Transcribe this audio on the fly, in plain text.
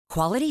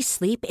Quality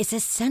sleep is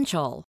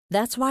essential.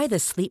 That's why the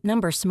Sleep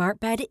Number Smart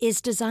Bed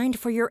is designed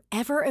for your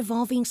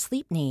ever-evolving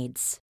sleep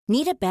needs.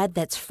 Need a bed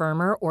that's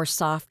firmer or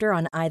softer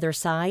on either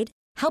side?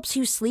 Helps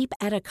you sleep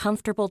at a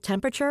comfortable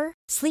temperature?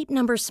 Sleep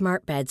Number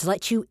Smart Beds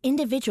let you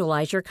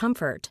individualize your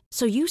comfort,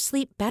 so you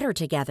sleep better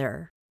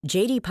together.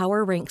 J.D.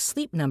 Power ranks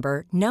Sleep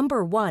Number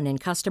number 1 in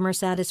customer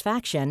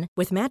satisfaction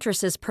with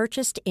mattresses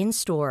purchased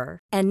in-store.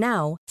 And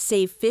now,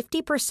 save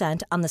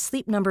 50% on the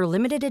Sleep Number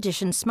Limited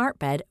Edition Smart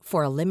Bed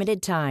for a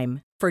limited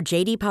time. For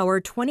J.D. Power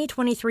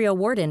 2023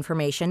 award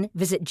information,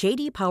 visit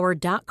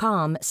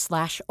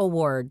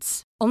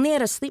jdpower.com/awards. Only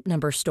at a Sleep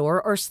Number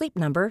store or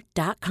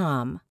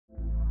sleepnumber.com.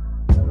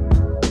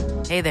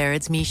 Hey there,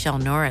 it's Michelle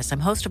Norris.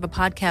 I'm host of a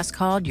podcast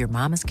called Your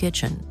Mama's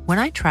Kitchen. When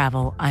I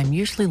travel, I'm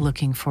usually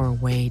looking for a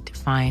way to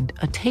find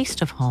a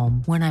taste of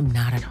home when I'm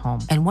not at home.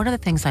 And one of the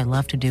things I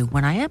love to do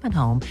when I am at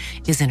home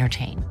is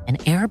entertain. And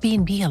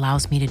Airbnb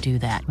allows me to do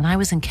that. When I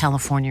was in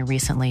California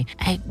recently,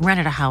 I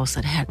rented a house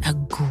that had a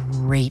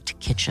great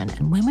kitchen.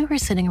 And when we were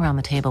sitting around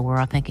the table, we're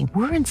all thinking,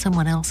 we're in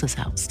someone else's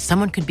house.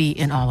 Someone could be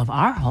in all of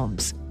our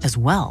homes as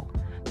well.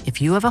 If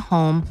you have a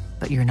home,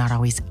 but you're not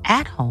always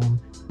at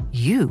home,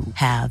 you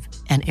have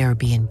an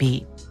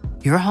Airbnb.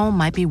 Your home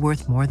might be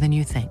worth more than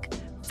you think.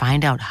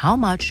 Find out how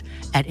much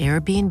at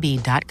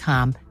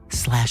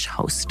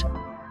airbnb.com/host.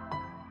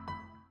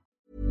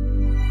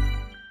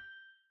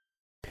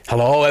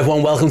 Hello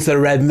everyone, welcome to the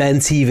Red Men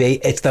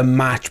TV. It's the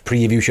match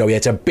preview show.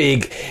 It's a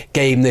big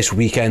game this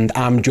weekend.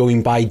 I'm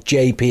joined by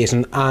Jay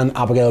Pearson and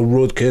Abigail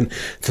Rudkin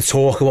to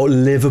talk about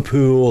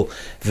Liverpool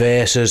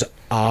versus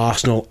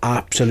Arsenal.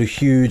 Absolute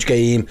huge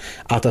game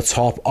at the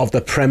top of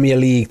the Premier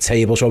League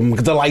table. So I'm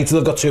delighted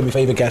I've got two of my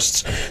favourite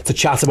guests to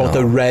chat about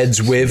the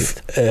Reds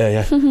with.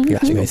 Yeah,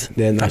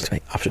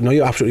 no,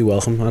 you're absolutely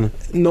welcome, man.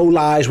 No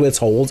lies were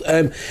told.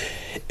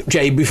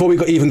 Jay, before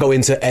we even go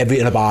into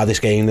everything about this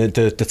game,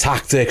 the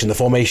tactics and the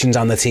formations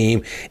and the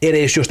team, it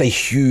is just a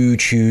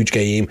huge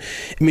game.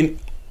 I mean,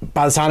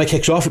 by the time it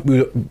kicks off,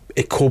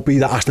 it could be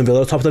that Aston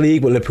Villa are top of the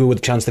league, but Liverpool with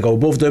a chance to go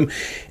above them.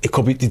 It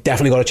could be they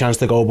definitely got a chance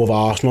to go above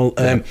Arsenal.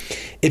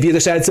 If you'd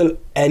have said to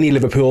any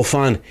Liverpool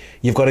fan,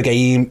 you've got a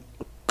game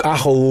at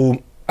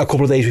home a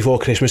couple of days before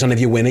Christmas, and if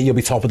you win it, you'll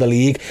be top of the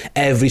league.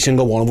 Every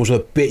single one of us will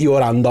bit your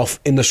hand off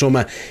in the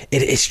summer.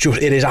 It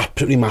is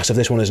absolutely massive,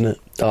 this one, isn't it?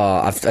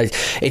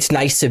 It's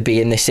nice to be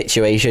in this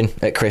situation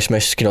at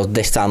Christmas. You know,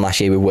 this time last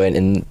year we weren't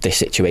in this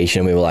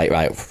situation. We were like,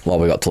 right, what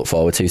have we got to look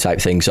forward to type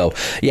thing. So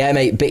yeah,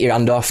 mate, bit your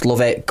hand off. Love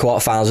it.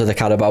 Quarterfinals of the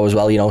Carabao as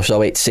well, you know.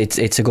 So it's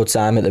a good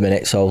time at the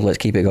minute. So let's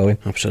keep it going.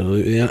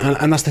 Absolutely,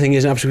 and that's the thing,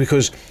 isn't it? Absolutely,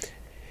 because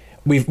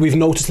we've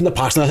noticed in the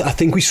past, and I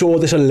think we saw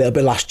this a little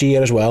bit last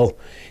year as well.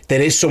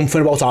 There is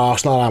something about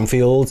Arsenal at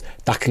Anfield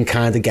that can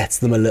kind of get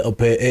to them a little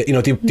bit. You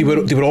know, they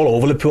were all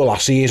over Liverpool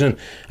last season,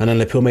 and then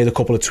Liverpool made a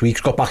couple of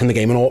tweaks, got back in the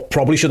game, and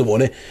probably should have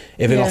won it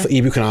if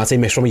Ibu Konate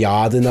missed from a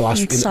yard in the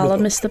last. Salah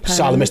missed the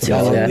penalty.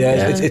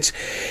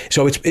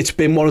 It's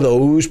been one of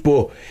those,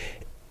 but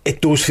it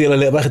does feel a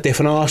little bit like a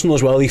different Arsenal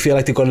as well. They feel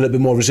like they've got a little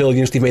bit more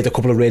resilience. They've made a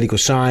couple of really good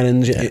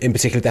signings, in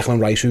particular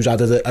Declan Rice, who's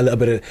added a little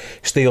bit of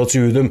steel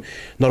to them.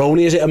 Not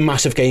only is it a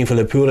massive game for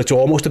Liverpool, it's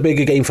almost a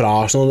bigger game for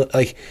Arsenal,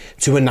 like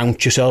to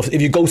announce yourself.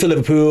 If you go to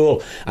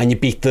Liverpool and you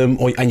beat them,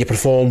 and you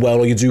perform well,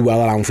 or you do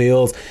well at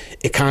Anfield,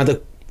 it kind of...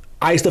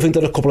 I still think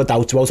there are a couple of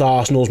doubts about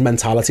Arsenal's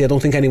mentality. I don't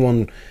think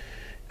anyone,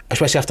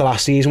 especially after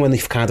last season when they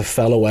kind of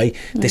fell away,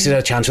 this is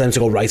a chance for them to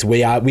go, right,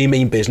 we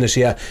mean business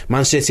here.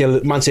 Man City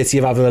have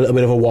having a little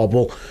bit of a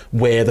wobble.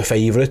 We're the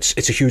favourites.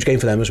 It's a huge game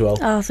for them as well.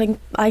 I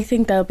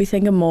think they'll be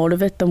thinking more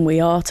of it than we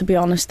are, to be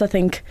honest. I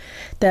think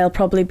they'll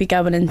probably be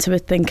going into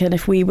it thinking,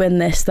 if we win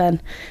this,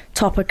 then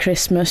top of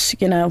Christmas,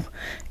 you know,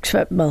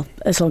 well,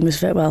 as long as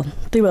they will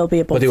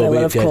be above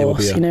Villa, of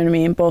course, you know what I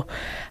mean? But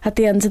at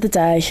the end of the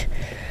day,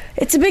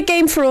 it's a big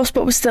game for us,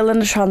 but we're still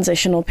in a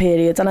transitional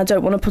period, and I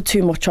don't want to put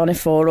too much on it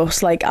for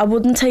us. Like, I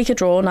wouldn't take a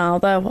draw now,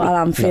 though, at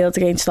Anfield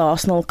against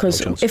Arsenal, because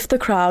if the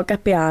crowd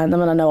get behind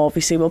them, and I know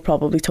obviously we'll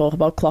probably talk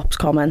about Klopp's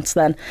comments,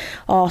 then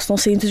Arsenal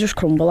seem to just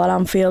crumble at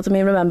Anfield. I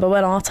mean, remember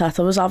when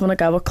Arteta was having a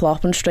go at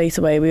Klopp, and straight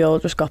away we all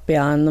just got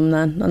behind them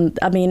then. And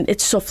I mean,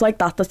 it's stuff like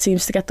that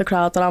seems to get the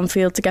crowd at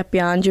Anfield to get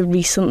behind you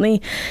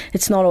recently.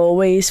 It's not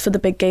always for the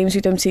big games.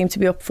 We don't seem to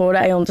be up for it.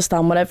 I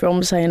understand what everyone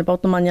was saying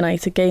about the Man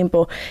United game,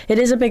 but it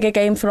is a bigger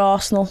game for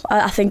Arsenal.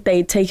 I think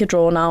they'd take a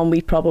draw now, and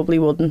we probably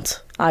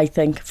wouldn't. I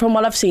think, from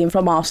what I've seen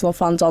from Arsenal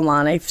fans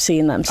online, I've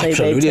seen them say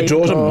they'd take a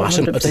draw.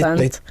 Massive.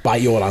 They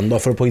bite your hand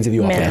off for a point of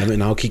view off them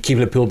now. Keep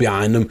Liverpool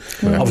behind them.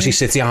 Obviously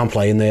City aren't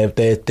playing,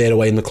 they're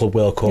away in the Club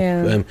World Cup.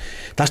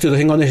 That's the other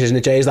thing on this, isn't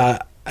it, Jay, is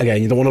that,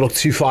 again, you don't want to look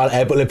too far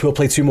ahead, but Liverpool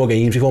play 2 more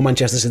games before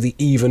Manchester City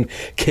even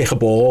kick a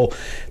ball.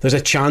 There's a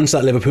chance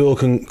that Liverpool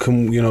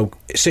can, you know,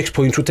 6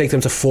 points would take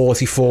them to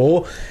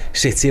 44.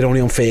 City are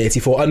only on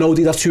 34. I know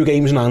they'd have 2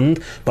 games in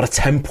hand, but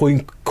a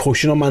 10-point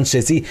cushion on Man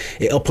City,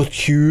 it'll put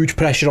huge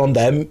pressure on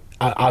them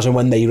as and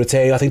when they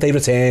return. I think they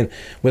return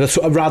with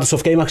a rather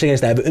tough game actually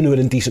against Everton, who are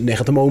in decent nick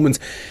at the moment.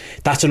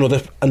 That's another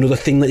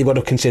thing that you've got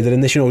to consider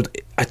in this, you know,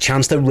 a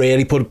chance to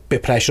really put a bit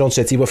of pressure on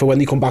City, but for when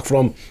they come back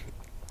from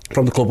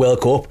the Club World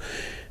Cup,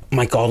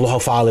 my God, look how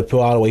far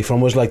Liverpool are away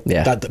from us. Like,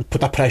 that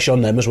put that pressure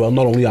on them as well,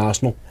 not only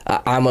Arsenal.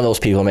 I'm one of those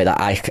people, mate,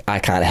 that I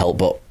can't help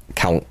but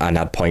count and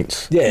add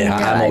points.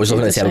 I'm always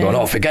looking at the table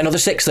going, forget another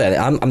 6 there.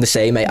 I'm the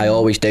same, mate. I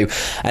always do.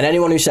 And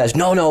anyone who says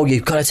no,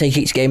 you've got to take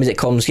each game as it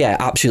comes,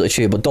 absolutely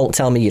true, but don't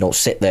tell me you don't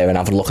sit there and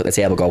have a look at the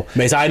table and go,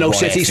 mate, I know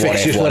City's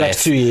fixtures for the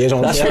next 2 years.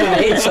 That's what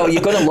I mean. So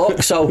you're going to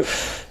look. So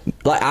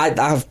like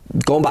I've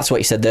going back to what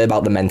you said there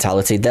about the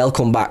mentality, they'll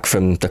come back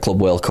from the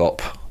Club World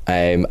Cup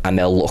and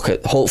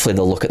hopefully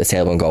they'll look at the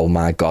table and go, oh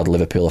my God,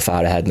 Liverpool are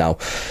far ahead now.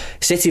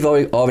 City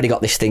have already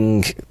got this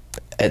thing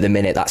at the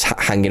minute that's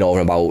hanging over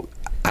about,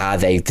 are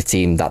they the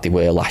team that they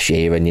were last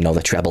year, and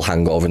the treble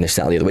hangover and this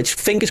and the other, which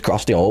fingers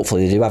crossed,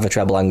 hopefully they do have a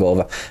treble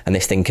hangover and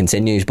this thing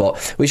continues.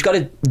 But we've just got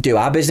to do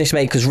our business,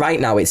 mate, because right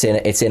now it's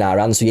in our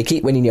hands. So you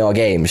keep winning your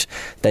games,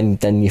 then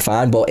you're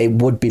fine. But it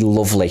would be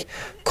lovely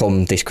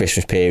come this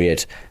Christmas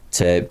period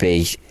to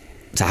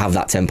have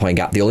that 10-point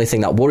gap. The only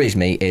thing that worries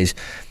me is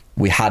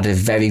we had a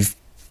very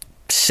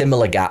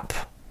similar gap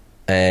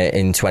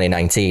in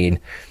 2019,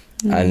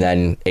 and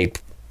then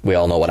we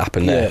all know what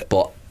happened there.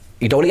 But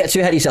you don't want to get too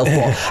ahead of yourself,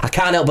 but I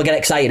can't help but get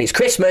excited. It's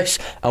Christmas,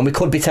 and we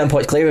could be 10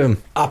 points clear of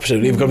them.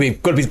 Absolutely,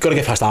 we've got to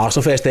get past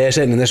Arsenal first. They're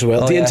sitting in this as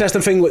well. The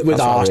interesting thing with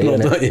Arsenal,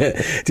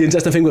 the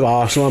interesting thing with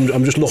Arsenal,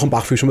 I'm just looking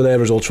back through some of their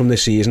results from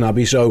this season,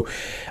 Abby. So,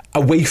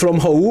 away from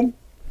home,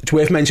 it's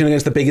worth mentioning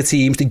against the bigger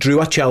teams. They drew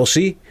at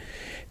Chelsea.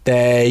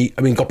 They,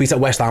 got beat at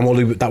West Ham.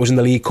 That was in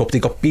the League Cup. They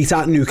got beat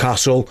at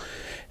Newcastle.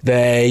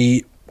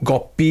 They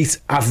got beat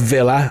at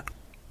Villa.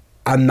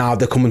 And now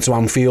they're coming to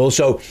Anfield.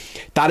 So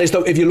that is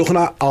if you're looking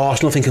at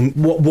Arsenal thinking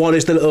what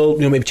is the little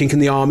maybe chink in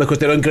the armour, because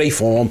they're in great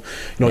form.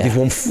 They've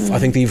won. I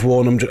think they've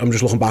won. I'm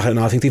just looking back at it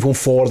now. I think they've won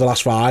 4 of the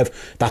last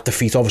 5. That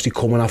defeat obviously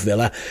coming at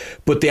Villa,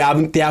 but they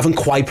haven't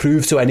quite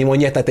proved to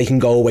anyone yet that they can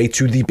go away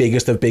to the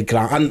biggest of big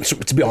ground. And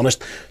to be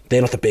honest, they're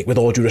not the big. With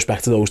all due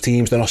respect to those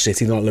teams, they're not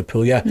City, they're not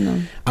Liverpool yet.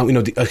 No.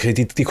 And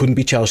they couldn't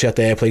beat Chelsea at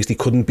their place. They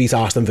couldn't beat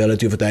Aston Villa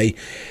the other day.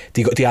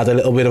 They had a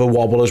little bit of a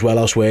wobble as well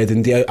elsewhere,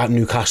 didn't they, at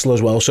Newcastle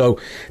as well. So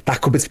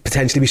that could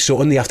potentially be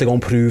something they have to go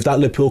and prove that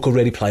Liverpool could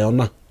really play on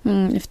that.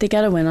 If they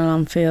get a win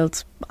on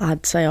Anfield,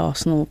 I'd say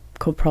Arsenal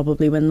could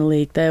probably win the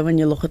league there. When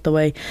you look at the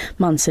way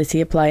Man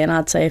City are playing,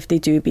 I'd say if they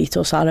do beat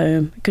us at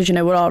home, because with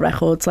our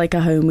records, like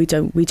at home we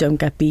don't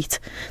get beat.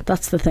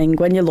 That's the thing.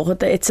 When you look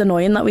at it, it's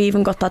annoying that we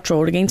even got that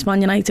draw against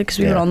Man United, because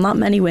we were on that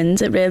many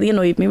wins. It really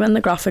annoyed me when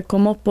the graphic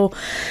come up. But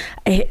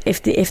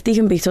if they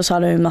can beat us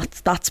at home,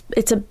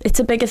 it's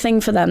a bigger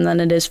thing for them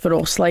than it is for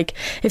us. Like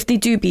if they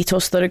do beat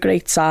us, they're a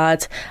great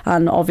side,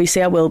 and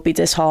obviously I will be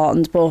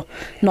disheartened, but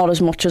not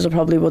as much as I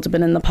probably would have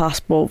been in the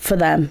past. But for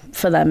them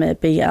it'd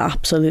be an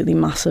absolutely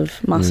massive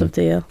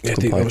deal. Yeah,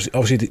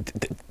 obviously,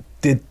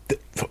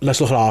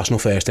 let's look at Arsenal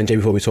first, then, Jay,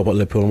 before we talk about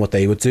Liverpool and what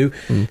they would do.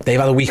 They've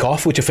had a week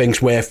off, which I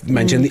think's worth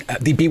mentioning.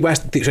 They beat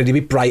they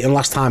beat Brighton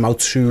last time out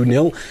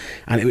 2-0,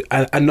 and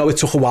I know it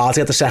took a while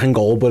to get the second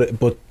goal,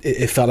 but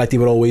it felt like they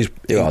were always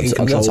in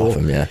control.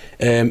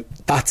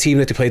 That team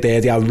that they played there,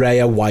 they had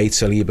Raya, White,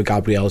 Saliba,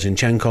 Gabriel,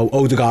 Zinchenko,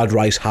 Odegaard,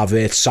 Rice,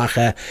 Havertz,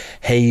 Saka,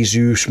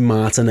 Jesus,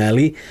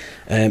 Martinelli.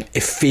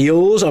 It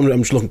feels,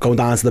 I'm just going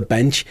down to the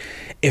bench,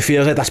 it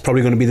feels like that's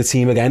probably going to be the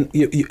team again.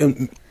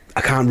 I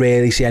can't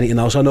really see anything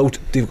else. I know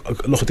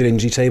look at their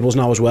injury tables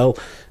now as well.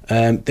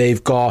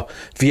 They've got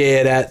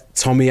Vieira,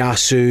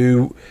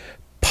 Tomiyasu,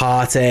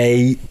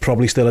 Partey,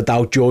 probably still a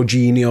doubt,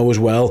 Jorginho as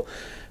well.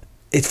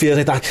 It feels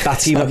like that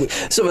team.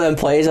 Some of them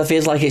players, it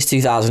feels like it's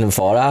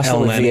 2004. El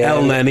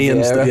Neni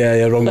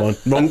and wrong one.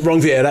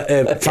 Wrong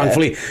Vieira.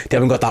 Thankfully, they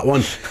haven't got that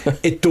one.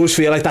 It does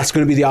feel like that's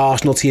going to be the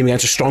Arsenal team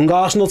against a strong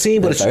Arsenal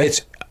team, but is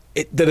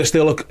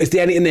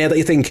there anything there that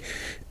you think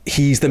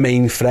he's the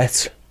main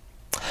threat?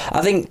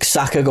 I think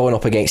Saka going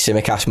up against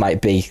Tsimikas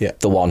might be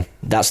the one.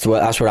 That's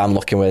where I'm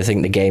looking, where I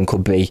think the game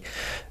could be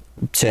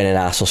turning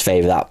Arsenal's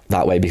favour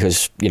that way,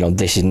 because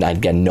this is,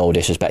 again, no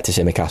disrespect to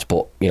Tsimikas,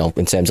 but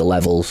in terms of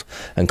levels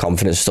and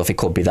confidence and stuff, it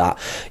could be that,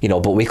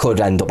 but we could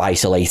end up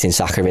isolating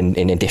Saka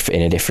in a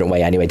different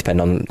way anyway,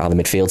 depending on how the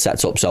midfield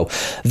sets up. So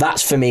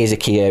that's, for me, is a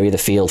key area of the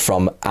field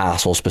from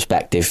Arsenal's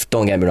perspective.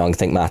 Don't get me wrong, I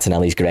think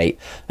Martinelli's great,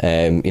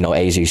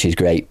 Jesus is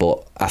great,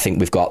 but I think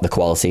we've got the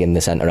quality in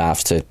the centre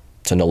halves to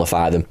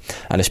nullify them,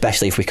 and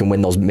especially if we can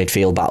win those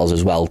midfield battles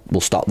as well, we'll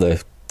stop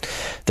the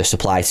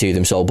supply to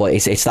them. So, but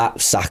it's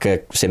that Saka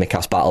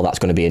Tsimikas battle that's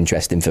going to be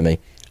interesting for me.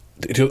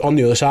 On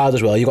the other side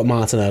as well, you've got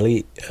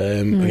Martinelli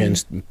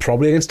against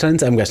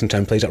Trent. I'm guessing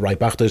Trent plays at right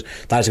back. That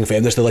isn't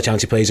confirmed. There's still a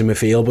chance he plays in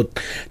midfield,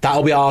 but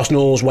that'll be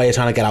Arsenal's way of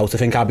trying to get out. I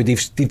think, Abby,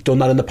 they've done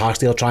that in the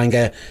past. They'll try and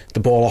get the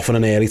ball off in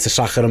an early to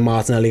Saka and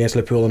Martinelli against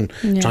Liverpool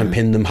and try and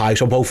pin them high.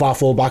 So both our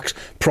full backs,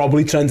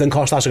 probably Trent and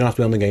Costas, are going to have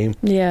to be on the game.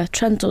 Yeah,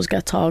 Trent does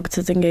get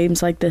targeted in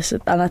games like this,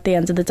 and at the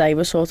end of the day,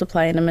 we're sort of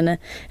playing him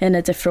in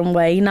a different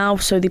way now.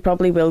 So they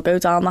probably will go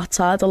down that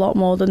side a lot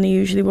more than they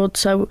usually would.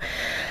 So,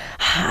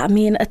 I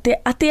mean, at the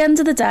end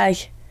of the day,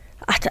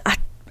 I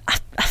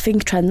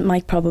think Trent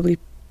might probably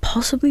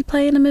possibly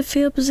play in a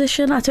midfield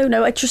position. I don't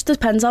know. It just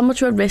depends how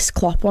much of a risk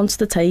Klopp wants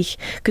to take,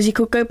 because he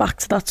could go back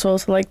to that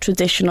sort of like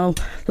traditional,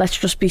 let's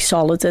just be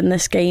solid in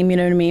this game, you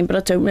know what I mean? But I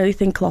don't really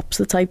think Klopp's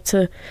the type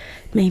to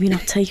maybe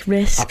not take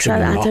risks.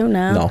 Absolutely I not. don't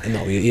know.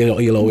 No,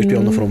 you'll always be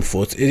on the front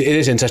foot. It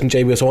is interesting,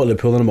 Jay. We'll talk about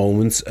Liverpool in a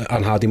moment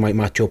and how they might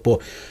match up.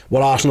 But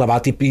what Arsenal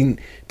have had,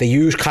 they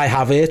used Kai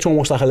Havertz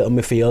almost like a little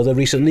midfielder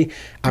recently,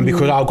 and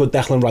because how good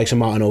Declan Rice and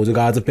Martin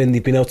Odegaard have been,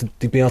 they've been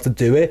able to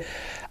do it.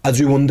 I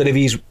do wonder if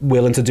he's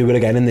willing to do it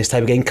again in this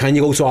type of game. Can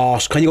you go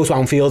to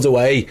Anfield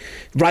away?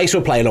 Rice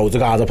will play and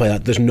Odegaard will play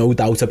that. There's no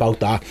doubt about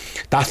that.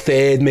 That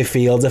third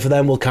midfielder for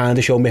them will kind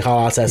of show Mikel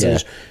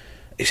Arteta's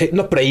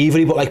not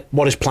bravery, but like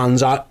what his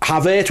plans are.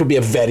 Havertz would be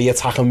a very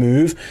attacking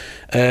move.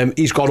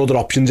 He's got other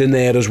options in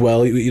there as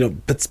well. You know,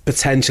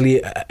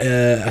 potentially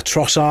a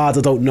Trossard.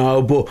 I don't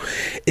know, but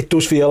it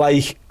does feel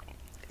like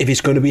if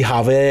it's going to be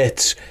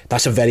Havertz,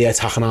 that's a very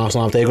attacking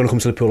Arsenal. They're going to come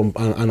to the pool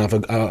and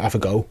have a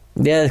go.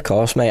 Yeah, of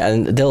course, mate.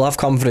 And they'll have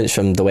confidence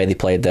from the way they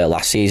played there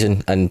last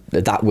season, and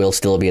that will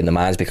still be in their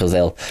minds, because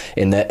they'll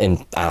in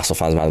Arsenal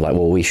fans' minds like,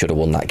 well, we should have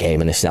won that game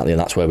and this and that, and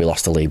that's where we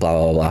lost the league. Blah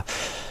blah blah.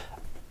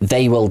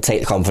 They will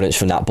take the confidence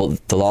from that,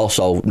 but they'll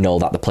also know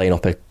that they're playing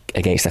up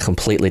against a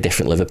completely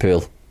different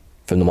Liverpool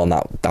from the one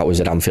that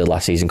was at Anfield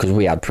last season, because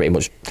we had pretty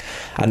much,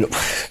 and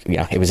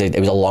it was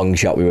a long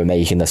shot we were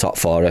making the top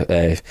four,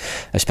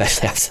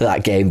 especially after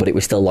that game, but it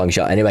was still a long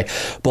shot anyway.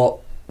 But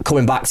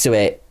coming back to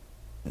it,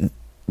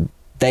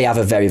 they have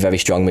a very, very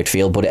strong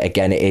midfield, but it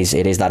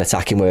is that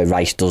attacking where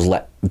Rice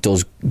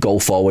does go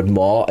forward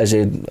more as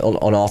an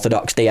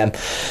unorthodox DM.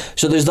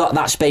 So there's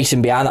that space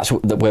in behind. That's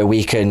where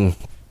we can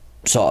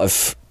sort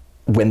of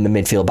win the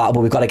midfield battle,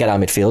 but we've got to get our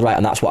midfield right,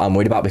 and that's what I'm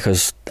worried about,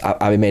 because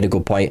I made a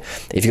good point.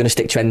 If you're going to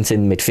stick Trent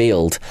in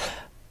midfield,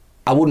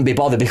 I wouldn't be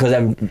bothered, because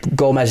then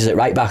Gomez is at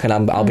right back,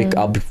 and I'll be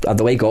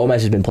the way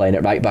Gomez has been playing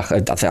at right back, I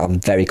think I'm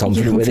very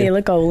confident with it. You can feel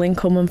a goal in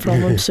coming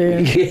from him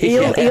soon.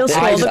 He'll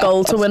score the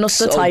goal to win us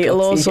the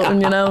title or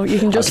something, you know. You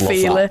can just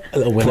feel it. A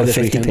little winner Put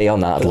 50p on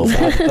that, I'd love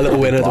that. A little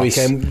winner at the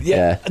weekend.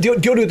 Yeah.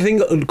 The only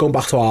thing, going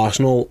back to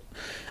Arsenal,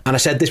 and I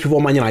said this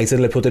before Man United,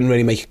 Liverpool didn't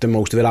really make the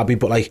most of it, Abby,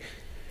 but like,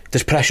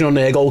 there's pressure on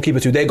their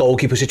goalkeeper too. Their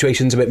goalkeeper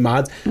situation's a bit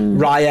mad.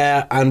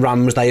 Raya and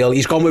Ramsdale.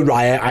 He's gone with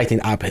Raya.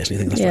 I personally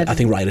think that's right. I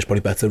think Raya's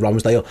probably better than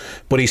Ramsdale,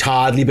 but he's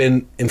hardly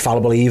been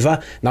infallible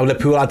either. Now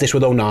Liverpool had this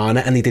with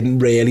Onana, and he didn't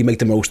really make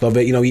the most of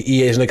it. You know,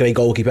 he isn't a great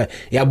goalkeeper.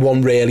 He had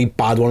one really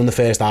bad one in the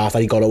first half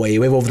that he got away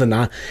with. Other than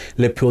that,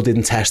 Liverpool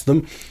didn't test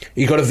them.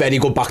 He's got a very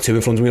good back two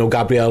in front of him. You know,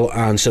 Gabriel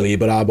and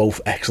Saliba are both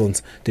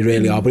excellent. They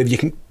really are. But if you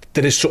can,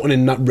 there is something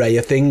in that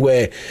Raya thing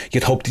where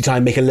you'd hope to try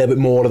and make a little bit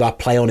more of that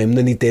play on him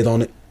than he did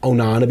on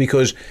Onana,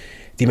 because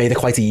they made it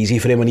quite easy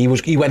for him, and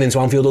he went into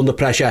Anfield under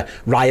pressure.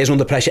 Raya's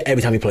under pressure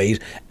every time he plays.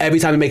 Every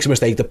time he makes a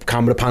mistake, the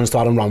camera pans to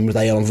Aaron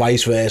Ramsdale and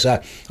vice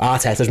versa.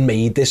 Arteta's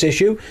made this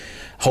issue.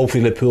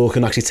 Hopefully Liverpool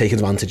can actually take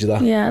advantage of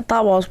that. Yeah,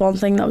 that was one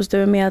thing that was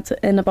doing me head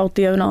in about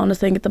the Onana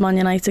thing at the Man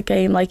United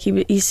game. Like,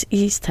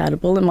 he's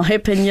terrible in my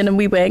opinion, and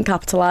we weren't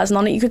capitalising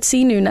on it. You could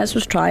see Núñez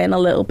was trying a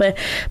little bit,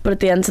 but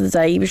at the end of the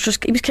day, he was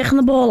kicking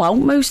the ball out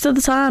most of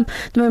the time.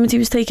 The moment he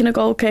was taking a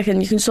goal kick,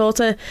 and you can sort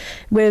of,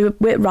 with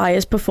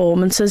Raya's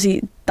performances,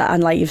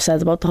 and like you've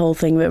said about the whole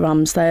thing with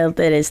Ramsdale,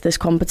 there is this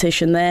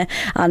competition there,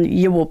 and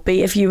you would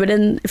be, if you were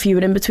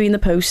in between the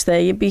posts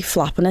there, you'd be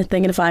flapping it,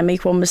 thinking, if I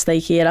make one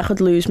mistake here, I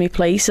could lose my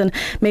place. And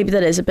maybe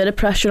there is a bit of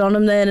pressure on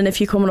him there, and if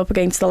you're coming up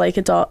against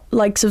the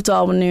likes of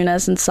Darwin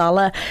Núñez and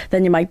Salah,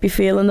 then you might be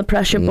feeling the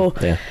pressure.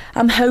 But yeah,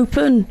 I'm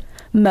hoping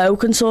Mo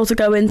can sort of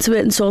go into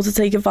it and sort of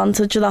take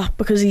advantage of that,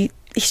 because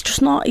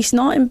he's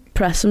not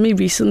impressing me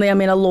recently. I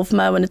mean, I love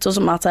Mo, and it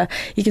doesn't matter.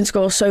 He can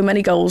score so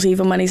many goals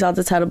even when he's had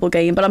a terrible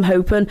game, but I'm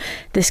hoping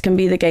this can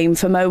be the game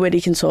for Mo where he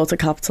can sort of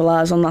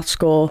capitalise on that,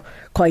 score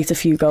quite a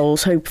few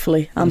goals,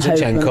 hopefully.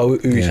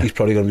 Zinchenko, he's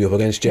probably going to be up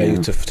against Jay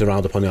to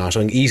round up on the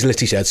Arsenal. He's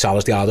literally said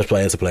Salah's the hardest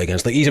player to play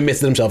against. Like, he's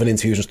admitted himself in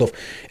interviews and stuff.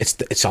 It's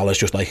Salah's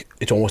just like,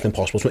 it's almost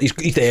impossible. So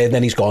he's there and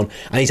then he's gone,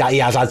 and he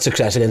has had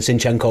success against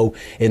Zinchenko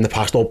in the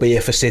past,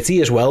 albeit for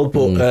City as well,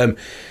 but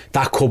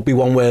that could be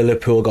one where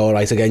Liverpool go,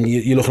 right, again,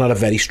 you're looking at a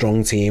very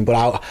strong team,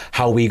 but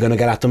how are we going to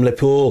get at them?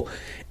 Liverpool,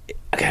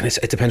 again,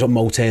 it depends what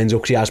Mo turns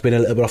up, because he has been a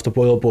little bit off the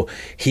boil, but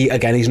he's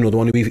another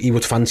one who he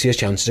would fancy his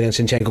chances against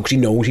Zinchenko, because he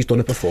knows he's done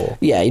it before.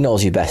 Yeah, he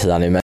knows he's better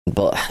than him,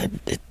 but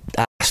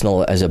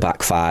Arsenal as a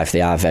back five,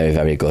 they are very,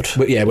 very good.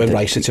 But yeah, when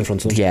Rice sits in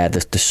front of them. Yeah,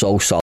 they're so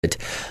solid,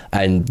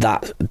 and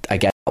that,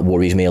 again,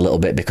 worries me a little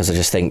bit, because I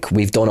just think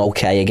we've done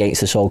okay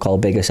against the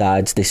so-called bigger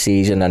sides this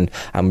season, and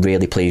I'm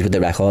really pleased with the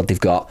record they've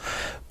got.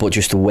 But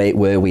just the way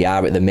where we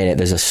are at the minute,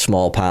 there's a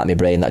small part of my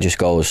brain that just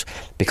goes,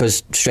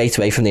 because straight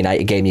away from the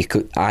United game, you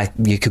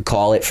could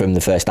call it from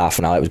the first half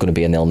an hour it was going to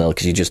be a 0-0,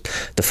 because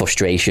the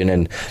frustration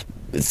and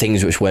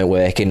things which weren't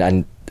working,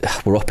 and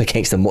we're up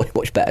against a much,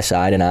 much better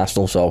side in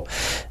Arsenal. So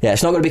yeah,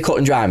 it's not going to be cut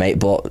and dry, mate,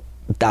 but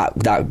that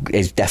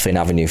is definitely an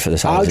avenue for the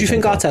side. How do you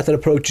think Arteta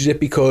approaches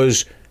it?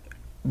 Because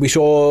we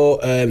saw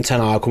Ten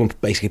Hag come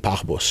and basically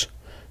park a bus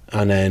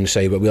and then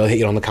say, but we'll hit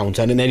you on the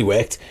counter, and it nearly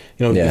worked.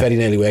 You know, very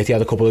nearly worked. He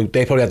had they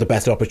probably had the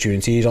better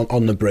opportunities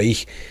on the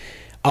break.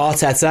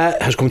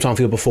 Arteta has come to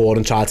Anfield before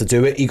and tried to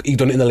do it. He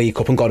done it in the League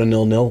Cup and got a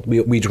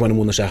 0-0. We just went and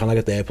won the second leg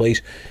at their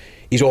place.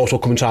 He's also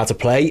come and tried to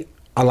play,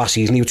 and last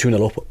season he was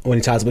 2-0 up when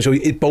he tried to play. So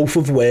both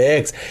have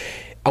worked.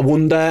 I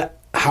wonder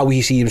how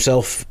he sees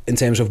himself in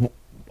terms of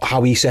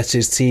how he sets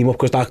his team up,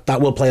 because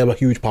that will play a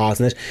huge part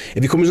in this.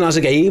 If he comes in as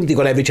a game, they've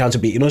got every chance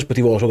of beating us, but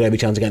they've also got every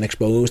chance of getting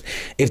exposed.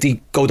 If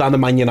they go down the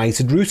Man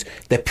United route,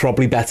 they're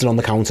probably better on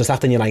the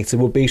counter-attack than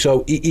United would be.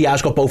 So he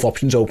has got both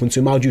options open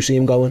to him. How do you see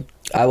him going?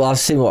 Well, I've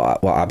seen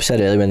what Ab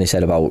said earlier when they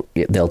said about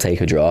they'll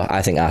take a draw.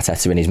 I think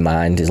Arteta in his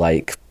mind is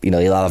like,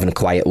 he'll have a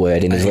quiet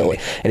word in his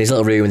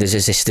little room with his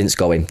assistants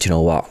going, do you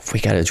know what, if we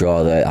get a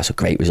draw there, that's a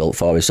great result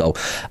for us. So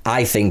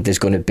I think there's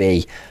going to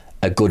be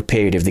a good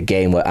period of the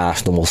game where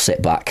Arsenal will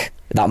sit back.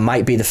 That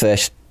might be the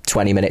first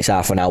 20 minutes,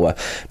 half an hour,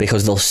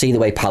 because they'll see the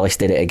way Palace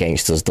did it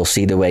against us, they'll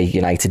see the way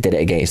United did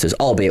it against us,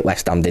 albeit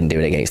West Ham didn't do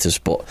it against us,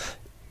 but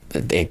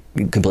a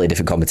completely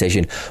different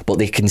competition. But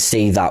they can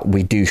see that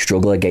we do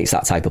struggle against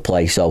that type of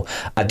play. So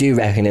I do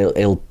reckon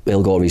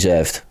he'll go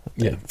reserved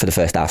for the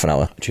first half an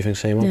hour. Do you think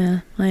the same? Yeah,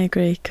 I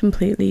agree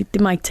completely.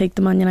 They might take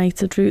the Man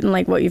United route, and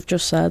like what you've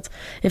just said,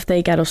 if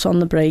they get us on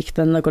the break,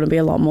 then they're going to be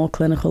a lot more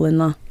clinical in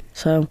that.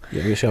 So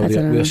yeah,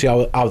 we'll see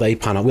how they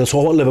pan out. We'll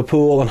talk about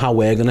Liverpool and how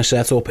we're going to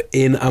set up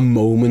in a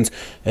moment.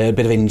 A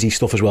bit of indie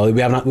stuff as well.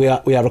 We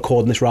are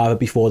recording this rather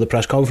before the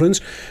press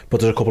conference, but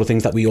there's a couple of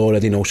things that we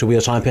already know. So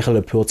we'll try and pick a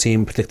Liverpool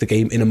team, predict the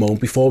game in a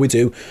moment. Before we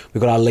do,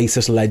 we've got our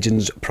latest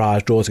Legends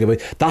prize draw to give away.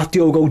 That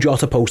Diogo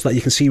Jota poster that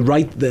you can see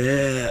right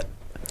there.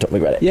 Don't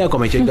regret it. Yeah, go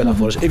on, mate. You got that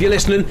for us. If you're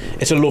listening,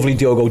 it's a lovely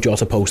Diogo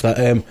Jota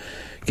poster.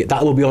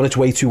 That will be on its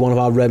way to one of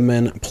our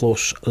Redmen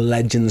Plus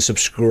Legends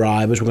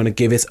subscribers. We're going to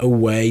give it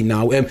away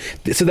now.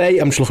 Today,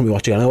 I'm just looking at my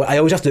watch again. I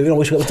always have to do it. I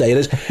always forget what day it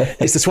is.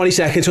 It's the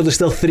 22nd, so there's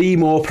still 3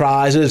 more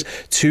prizes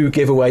to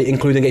give away,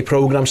 including a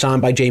programme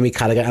signed by Jamie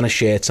Carragher and a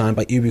shirt signed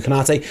by Ubu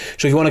Kanate.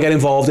 So if you want to get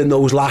involved in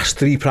those last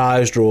 3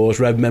 prize draws,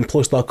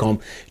 redmenplus.com,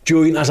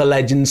 join as a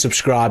Legends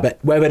subscriber,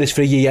 whether it's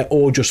for a year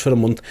or just for a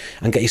month,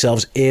 and get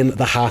yourselves in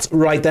the hat.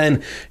 Right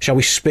then, shall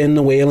we spin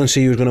the wheel and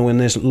see who's going to win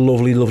this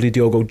lovely, lovely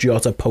Diogo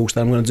Jota poster?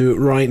 I'm going to do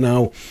it right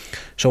now.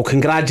 So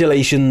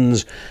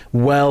congratulations,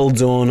 well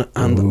done,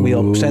 and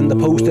we'll send the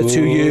poster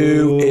to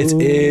you. It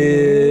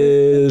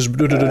is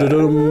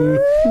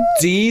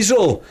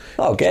Diesel.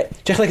 Okay.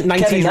 Just like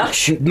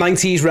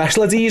 90s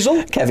wrestler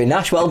Diesel. Kevin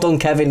Nash, well done,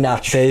 Kevin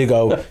Nash. There you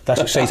go.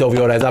 That's straight over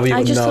your head.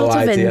 I just thought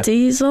of Vin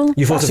Diesel.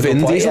 You thought of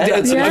Vin Diesel?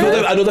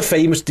 Yeah. Another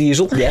famous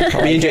Diesel.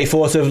 Yeah, me and Jay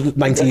thought of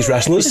 90s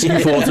wrestlers. You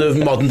thought of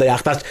modern day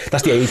act.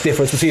 That's the age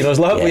difference between us,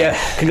 love. Yeah.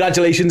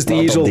 Congratulations,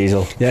 Diesel.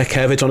 Diesel. Yeah,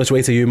 Kev, it's on its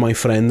way to you, my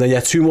friend.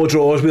 And 2 more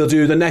draws. We'll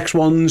do the next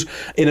ones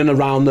in and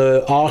around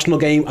the Arsenal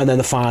game, and then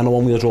the final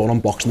one we'll draw on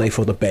Boxing Day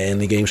for the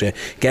Burnley game. So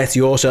get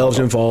yourselves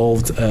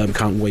involved.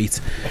 Can't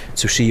wait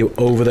to see you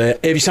over there.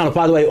 If you sign up,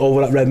 by the way,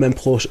 over at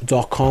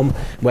redmenplus.com,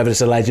 whether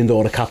it's a legend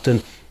or a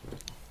captain,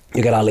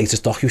 you get our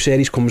latest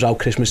docu-series. Comes out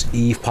Christmas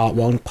Eve, part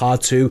 1,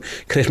 part 2,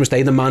 Christmas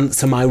Day. The man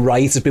to my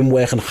right has been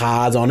working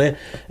hard on it.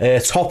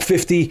 Top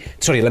 50,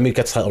 sorry, let me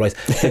get the title right.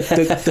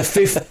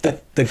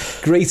 The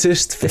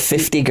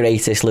 50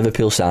 greatest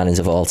Liverpool signings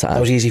of all time. That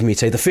was easy for me to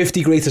say. The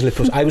 50 greatest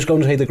Liverpool. I was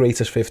going to say the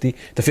greatest 50.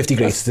 The 50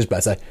 greatest is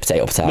better.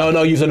 Potato.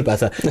 No, you've done it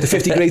better. The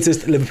 50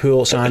 greatest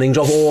Liverpool signings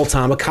of all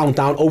time. A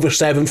countdown. Over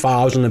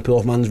 7,000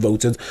 Liverpool fans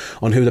voted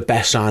on who the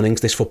best signings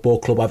this football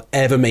club have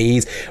ever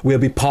made. We'll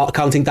be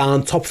counting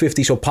down top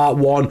 50. So part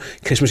 1,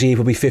 Christmas Eve,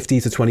 will be 50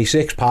 to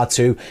 26. Part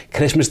 2,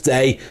 Christmas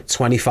Day,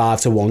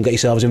 25 to 1. Get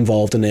yourselves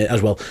involved in it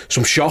as well.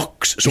 Some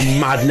shocks, some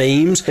mad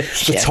names.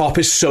 The top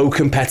is so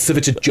competitive,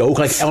 it's a joke.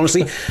 Like,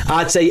 honestly,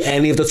 I'd say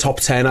any of the top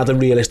 10 had a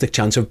realistic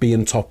chance of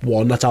being top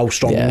 1. That's how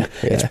strong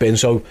it's been.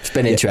 So it's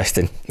been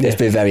interesting. It's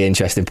been very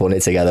interesting putting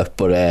it together.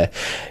 But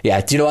do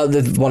you know what?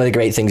 One of the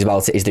great things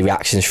about it is the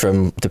reactions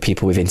from the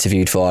people we've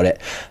interviewed for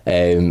it.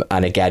 And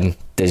again,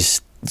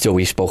 so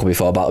we've spoken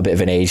before about a bit of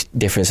an age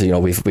difference. You know,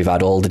 we've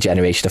had older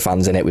generation of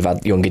fans in it, we've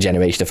had younger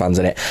generation of fans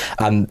in it,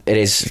 and it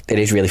is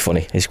really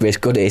funny. It's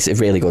good. It's a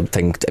really good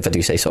thing, if I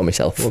do say so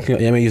myself. Okay,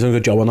 yeah, mate, you've done a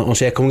good job on that one.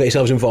 So come and get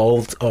yourselves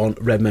involved on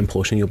Redmen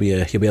Plus, and you'll be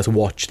able to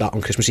watch that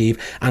on Christmas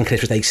Eve and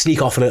Christmas Day.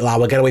 Sneak off a little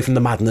hour, get away from the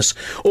madness,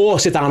 or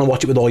sit down and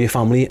watch it with all your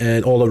family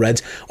and all the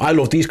Reds. I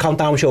love these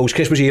countdown shows.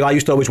 Christmas Eve, I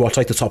used to always watch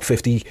like the top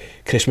 50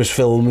 Christmas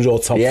films or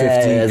top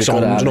 50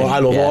 songs. I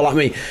love all that,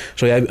 mate.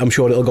 So yeah, I'm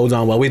sure it'll go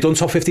down well. We've done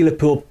top 50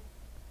 Liverpool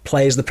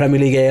players of the Premier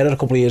League era a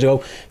couple of years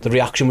ago. The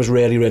reaction was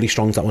really, really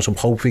strong to that one, so I'm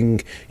hoping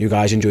you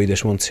guys enjoyed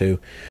this one too.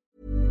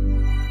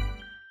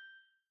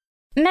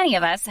 Many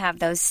of us have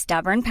those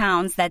stubborn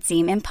pounds that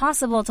seem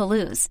impossible to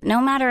lose, no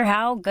matter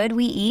how good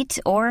we eat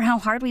or how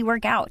hard we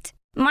work out.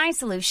 My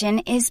solution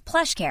is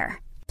PlushCare.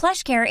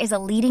 PlushCare is a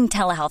leading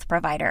telehealth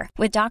provider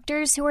with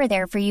doctors who are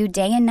there for you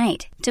day and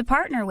night to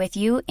partner with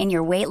you in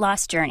your weight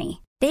loss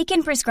journey. They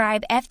can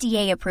prescribe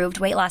FDA-approved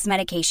weight loss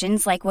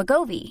medications like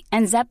Wegovy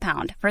and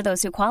Zepbound for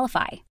those who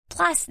qualify.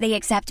 Plus, they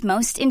accept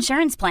most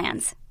insurance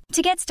plans.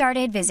 To get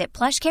started, visit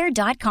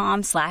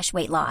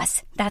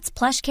plushcare.com/weight-loss. That's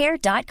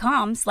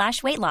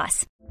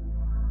plushcare.com/weight-loss.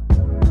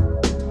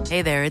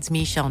 Hey there, it's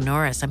Michelle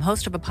Norris. I'm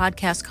host of a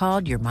podcast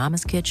called Your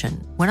Mama's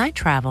Kitchen. When I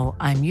travel,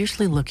 I'm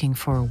usually looking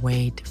for a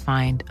way to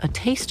find a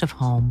taste of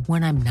home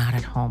when I'm not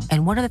at home.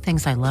 And one of the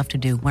things I love to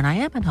do when I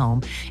am at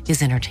home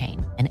is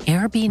entertain. And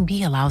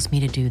Airbnb allows me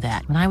to do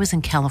that. When I was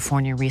in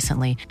California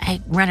recently, I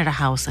rented a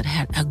house that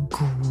had a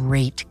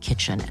great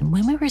kitchen. And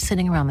when we were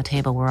sitting around the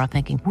table, we're all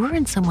thinking, we're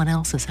in someone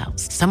else's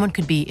house. Someone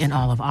could be in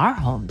all of our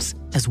homes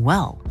as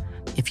well.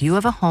 If you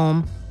have a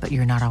home, but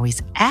you're not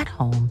always at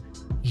home,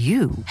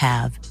 you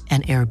have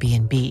an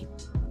Airbnb.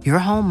 Your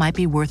home might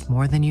be worth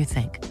more than you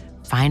think.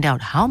 Find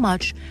out how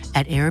much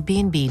at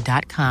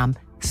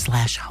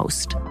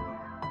airbnb.com/host.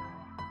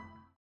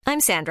 I'm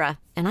Sandra,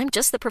 and I'm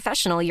just the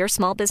professional your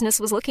small business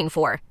was looking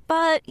for.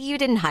 But you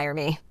didn't hire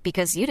me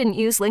because you didn't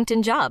use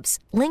LinkedIn Jobs.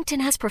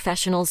 LinkedIn has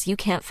professionals you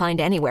can't find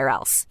anywhere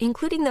else,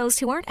 including those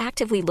who aren't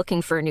actively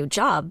looking for a new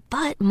job,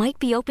 but might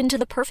be open to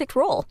the perfect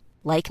role,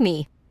 like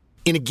me.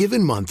 In a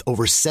given month,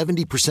 over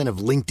 70% of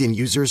LinkedIn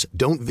users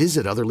don't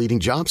visit other leading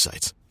job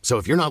sites. So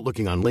if you're not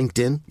looking on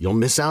LinkedIn, you'll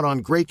miss out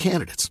on great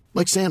candidates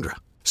like Sandra.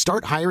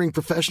 Start hiring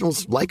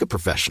professionals like a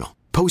professional.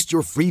 Post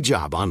your free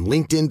job on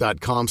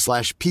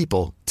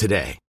linkedin.com/people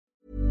today.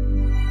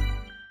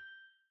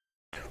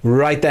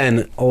 Right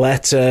then,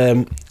 let's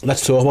talk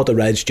about the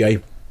Reds, Jay.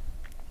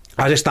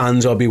 As it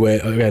stands, I'll be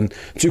waiting again.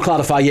 To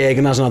clarify,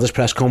 Jürgen hasn't had his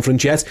press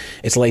conference yet.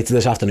 It's later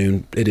this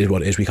afternoon. It is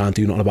what it is. We can't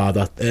do nothing about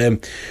that.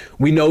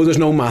 We know there's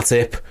no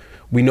Matip.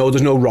 We know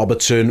there's no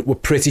Robertson. We're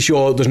pretty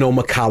sure there's no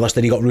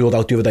McAllister. He got ruled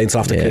out the other day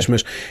until after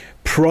Christmas.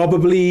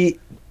 Probably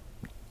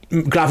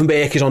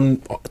Gravenberch is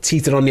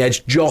teetering on the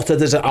edge. Jota,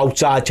 there's an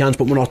outside chance,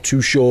 but we're not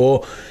too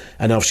sure.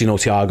 And obviously, no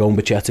Thiago and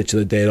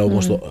Bajcetic, they're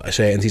almost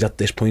certainties at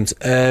this point.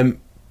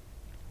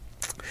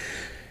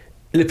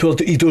 Liverpool,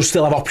 he does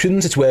still have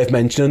options, it's worth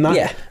mentioning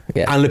that.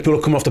 Yeah. And Liverpool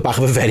come off the back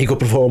of a very good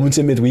performance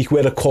in midweek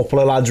where a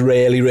couple of lads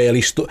really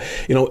if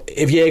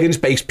Jürgen's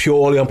based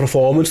purely on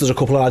performance, there's a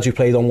couple of lads who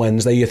played on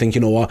Wednesday, you think,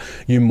 you know what,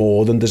 you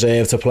more than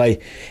deserve to play.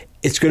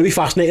 It's going to be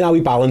fascinating how he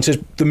balances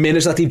the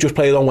minutes that he've just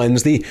played on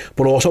Wednesday,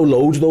 but also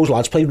loads of those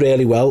lads played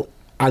really well.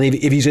 And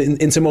if he's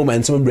into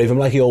momentum and rhythm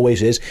like he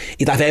always is,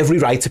 he'd have every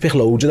right to pick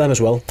loads of them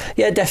as well.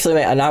 Yeah,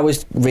 definitely, mate. And I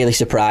was really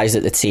surprised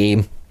at the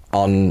team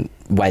on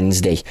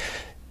Wednesday.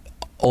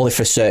 Only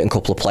for a certain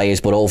couple of players,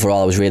 but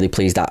overall I was really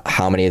pleased at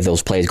how many of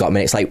those players got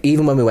minutes. Like,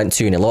 even when we went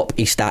 2-0 up,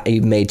 he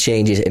made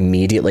changes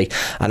immediately,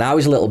 and I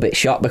was a little bit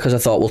shocked because I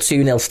thought, well,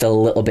 2-0 still a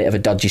little bit of a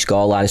dodgy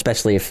scoreline,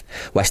 especially if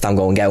West Ham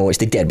go and get one, which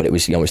they did, but it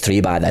was, it was 3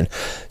 by then.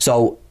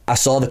 So I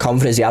saw the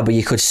confidence he had, but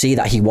you could see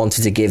that he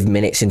wanted to give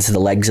minutes into the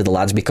legs of the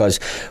lads, because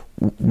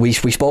we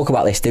spoke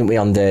about this, didn't we,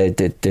 on the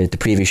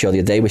preview show the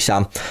other day with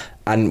Sam,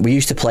 and we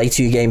used to play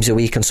 2 games a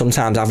week, and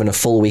sometimes having a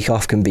full week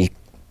off can be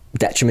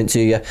detriment to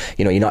you.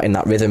 You're not in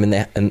that rhythm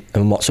and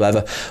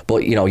whatsoever.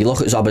 But you look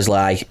at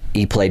Szoboszlai,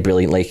 he played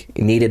brilliantly.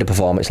 He needed a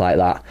performance like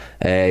that.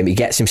 He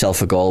gets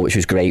himself a goal, which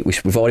was great.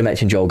 We've already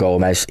mentioned Joe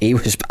Gomez. He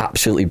was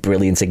absolutely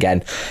brilliant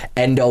again.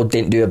 Endo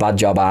didn't do a bad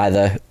job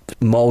either.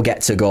 Mo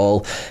gets a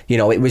goal.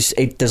 There's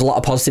a lot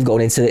of positive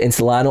going into the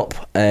lineup,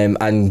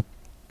 and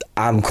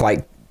I'm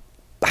quite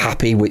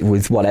happy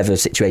with whatever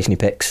situation he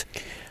picks.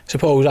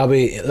 Suppose,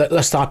 Abby,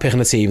 let's start picking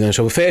a team then.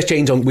 So the first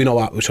change we know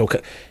that. So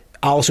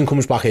Alisson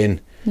comes back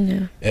in.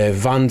 Yeah.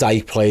 Van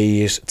Dijk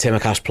plays.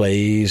 Timmercast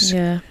plays.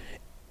 Yeah.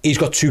 He's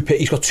got two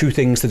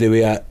things to do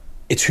here.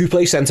 It's who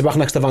plays centre back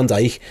next to Van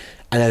Dijk,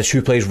 and then it's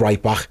who plays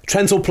right back.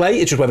 Trent will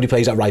play. It's just whether he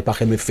plays at right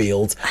back in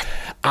midfield.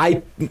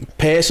 I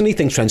personally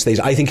think Trent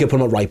stays. I think he'll put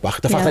him at right back.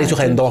 The fact that he took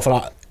Endo off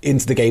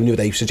into the game the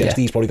other day suggests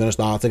he's probably going to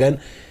start again.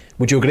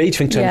 Would you agree? Do you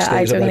think Trent stays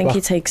I don't at right think back?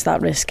 he takes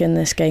that risk in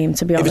this game,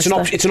 to be honest.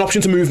 It's an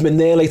option to move him in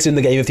there later in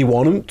the game if they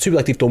want him to,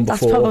 like they've done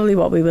before. That's probably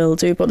what we will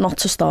do, but not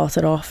to start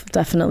it off.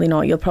 Definitely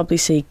not. You'll probably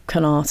see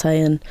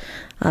Konate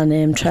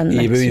and Trent.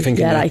 Ibu, you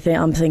thinking?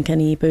 Yeah, I'm thinking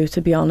Ibu, to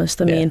be honest.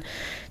 I mean,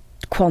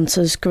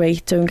 Quanta's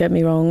great, don't get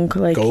me wrong.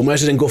 Like,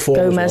 Gomez is in good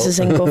form. Is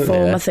in good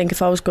form. I think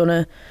if I was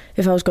gonna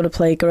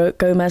play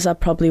Gomez, I'd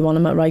probably want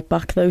him at right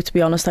back though, to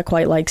be honest. I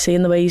quite like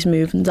seeing the way he's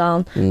moving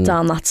down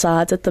that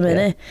side at the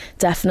minute.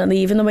 Definitely,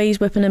 even the way he's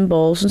whipping in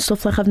balls and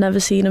stuff like I've never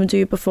seen him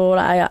do before.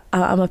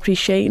 I'm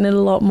appreciating it a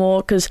lot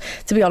more, because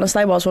to be honest,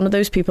 I was one of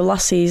those people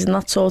last season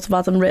that sort of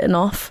had him written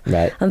off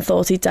and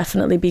thought he'd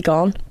definitely be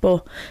gone.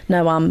 But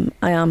no,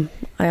 I am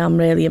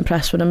really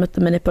impressed with him at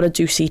the minute. But I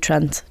do see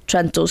Trent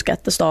does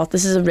get the start.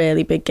 This is a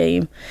really big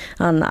game,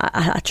 and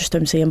I just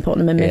don't see him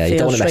putting him in midfield. You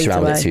don't want to mess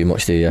around with away. it too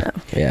much, do you? No.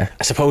 Yeah.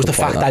 I suppose the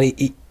fact that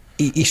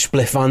he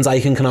split Van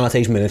Dijk and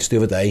Konate's minutes the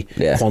other day,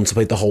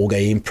 contemplate the whole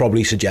game,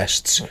 probably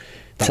suggests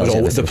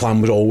that the plan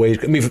was always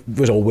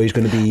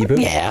going to be Ibu.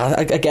 Yeah,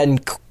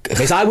 again,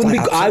 I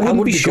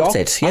wouldn't be shocked.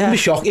 Gutted, I wouldn't be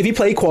shocked if he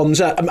played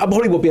Kwanzaa. I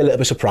probably would be a little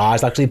bit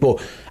surprised actually, but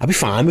I'd be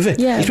fine with it.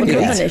 Yeah, he's been not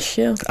great. an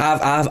issue.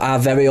 Our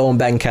very own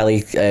Ben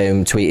Kelly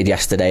tweeted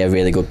yesterday a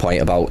really good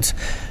point about,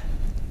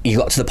 you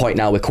got to the point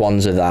now with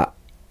Kwanzaa that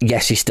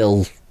yes, he's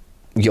still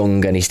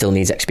young and he still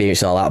needs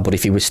experience and all that, but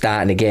if he was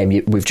starting a game,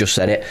 we've just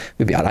said it,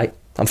 we'd be alright.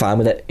 I'm fine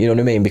with it, you know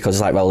what I mean? Because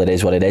it's like, well, it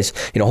is what it is.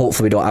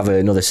 Hopefully we don't have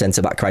another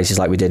centre-back crisis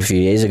like we did a few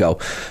years ago.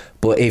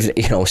 But if,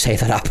 say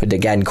that happened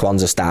again,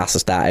 Kwanzaa starts to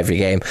start every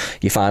game,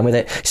 you're fine with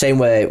it. Same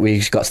way we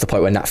got to the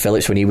point where Nat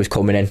Phillips, when he was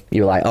coming in,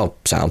 you were like, oh,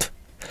 sound.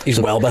 He's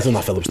well better than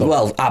Nat Phillips, though.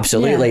 Well,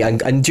 absolutely. Yeah.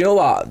 And do you know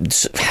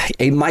what?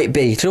 It might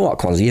be, do you know what,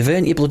 Kwanzaa? You've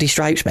earned your bloody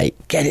stripes, mate.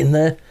 Get in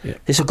there. Yeah.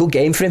 It's a good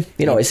game for him.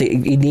 He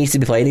needs to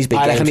be playing these big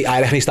games.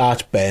 I reckon he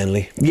starts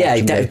Burnley. Yeah,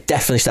 he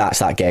definitely starts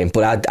that game.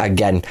 But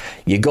again,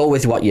 you go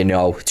with what you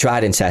know,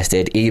 tried and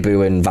tested.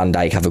 Ibu and Van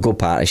Dijk have a good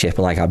partnership,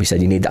 and like Abby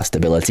said, you need that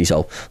stability,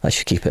 so let's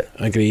just keep it.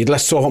 Agreed.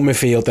 Let's talk on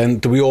midfield then.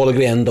 Do we all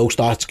agree Endo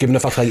starts, given the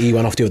fact that he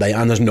went off the other day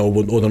and there's no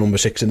other number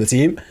 6 in the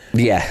team?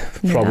 Yeah.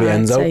 Probably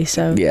Endo. I'd say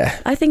so. Yeah.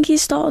 I think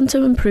he's starting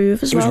to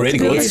improve as well. He was really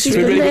good. He's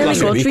been really good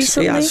last week.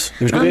 Recently. He was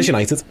good against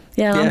United.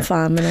 Yeah, I'm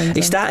fine with him.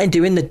 He started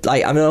doing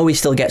I know he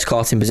still gets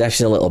caught in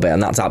possession a little bit,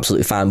 and that's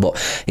absolutely fine, but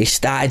he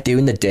started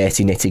doing the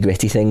dirty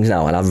nitty-gritty things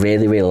now, and I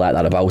really, really like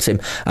that about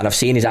him. And I've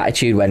seen his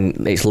attitude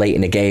when it's late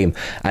in the game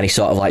and he's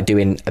sort of like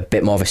doing a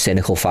bit more of a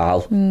cynical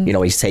foul.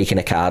 He's taking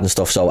a card and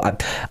stuff, so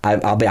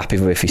I'll be happy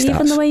with if he starts.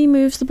 Even the way he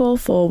moves the ball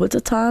forward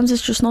at times,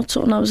 it's just not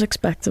something I was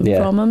expecting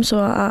from him, so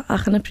I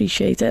can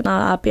appreciate it, and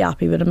I'd be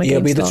happy with him against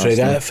He'll be the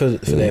trigger Arsenal.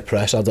 for their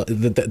press.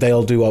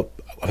 They'll do what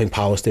I think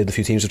Palace did. A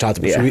few teams have tried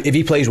to. So if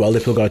he plays well,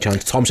 Liverpool got a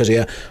chance. Tom says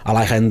here, I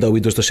like Endo.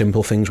 He does the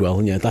simple things well,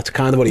 and that's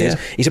kind of what he is.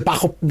 He's a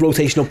backup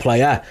rotational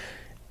player.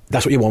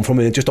 That's what you want from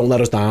him. Just don't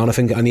let us down, I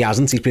think, and he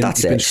hasn't. He's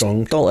been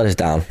strong. Don't let us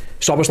down.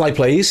 Szoboszlai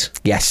plays.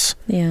 Yes.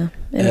 Yeah.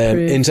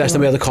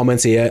 Interesting. We had a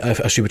comment here,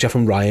 a super chat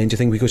from Ryan. Do you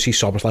think we could see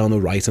Szoboszlai on the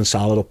right and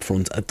Salah up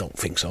front? I don't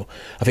think so.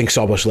 I think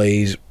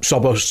Szoboszlai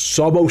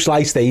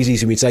stays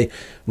easy. We'd say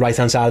right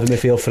hand side of the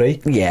midfield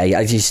free.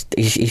 Yeah.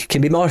 He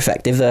can be more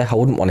effective there. I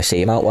wouldn't want to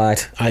see him out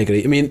wide. I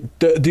agree. I mean,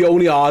 the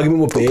only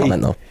argument would be.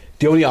 Comment, though.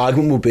 The only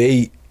argument would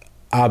be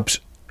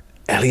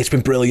Elliott's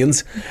been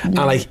brilliant,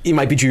 and he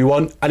might be due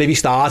one, and if he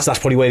starts, that's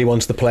probably where he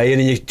wants to play,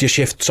 and you just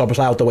shift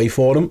Szoboszlai out the way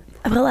for him.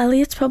 Well,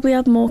 Elliott's probably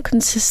had more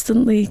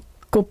consistently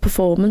good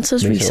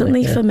performances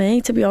recently for me,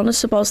 to be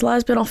honest.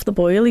 Szoboszlai's been off the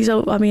boil.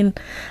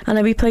 I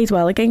know he played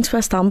well against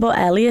West Ham, but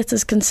Elliott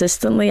has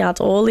consistently had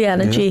all the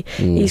energy.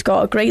 He's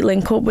got a great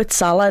link up with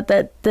Salah.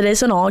 There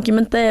is an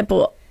argument there,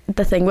 but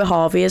the thing with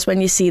Harvey is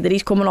when you see that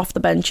he's coming off the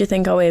bench, you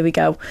think, oh, here we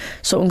go,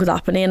 something could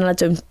happen here. And I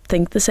don't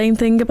think the same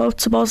thing about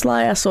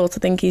Szoboszlai. I sort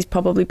of think he's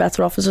probably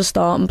better off as a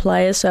starting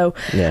player, so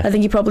I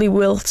think he probably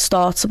will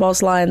start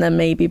Szoboszlai and then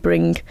maybe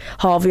bring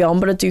Harvey on,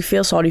 but I do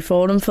feel sorry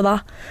for him for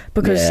that,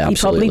 because he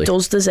probably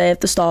does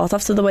deserve the start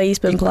after the way he's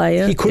been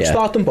playing. He could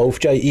start them both,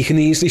 Jay. He can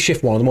easily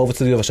shift one of them over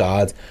to the other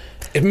side.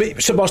 If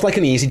Szoboszlai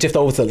can easily shift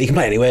over to, he can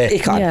play anywhere. He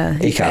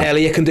can.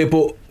 Elliott can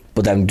do,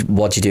 but then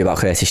what do you do about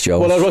Curtis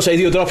Jones? Well, I was going to say,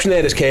 the other option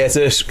there is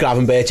Curtis,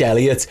 Gravenberch,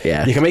 Elliott.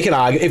 Yeah. You can make an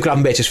argument, if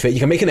Gravenberch is fit, you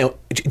can make an...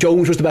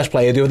 Jones was the best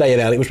player the other day,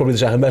 and Elliott was probably the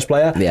second best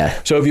player.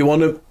 Yeah. So if you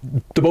want to...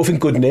 They're both in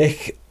good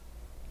nick.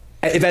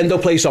 If Endo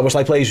plays,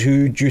 Szoboszlai plays,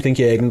 who do you think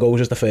Jürgen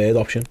goes as the third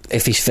option?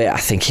 If he's fit, I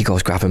think he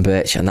goes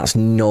Gravenberch, and that's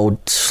no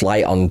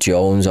slight on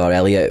Jones or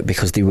Elliott,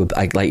 because they were,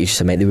 like you just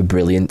said, mate, they were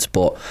brilliant,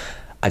 but...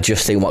 I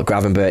just think what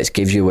Gravenberch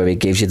gives you, where he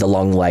gives you the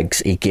long legs,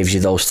 he gives you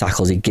those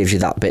tackles, he gives you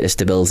that bit of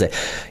stability.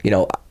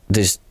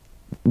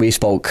 We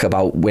spoke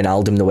about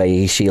Wijnaldum, the way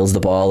he shields the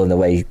ball, and the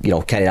way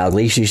Kenny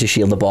Dalglish used to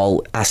shield the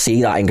ball. I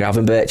see that in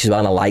Gravenberch as well,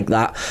 and I like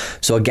that.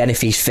 So again,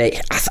 if he's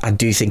fit, I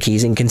do think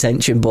he's in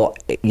contention.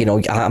 But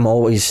I'm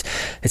always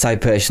the type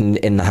of person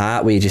in the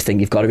heart where you just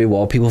think you've got to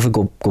reward people for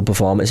good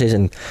performances,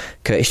 and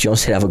Curtis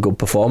Jones did have a good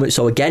performance.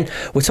 So again,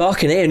 we're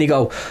talking here, and you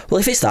go,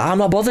 well, if it's that, I'm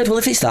not bothered. Well,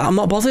 if it's that, I'm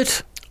not bothered.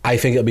 I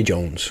think it'll be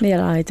Jones.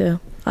 Yeah, I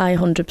do. I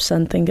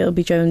 100% think it'll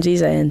be Jones.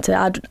 He's earned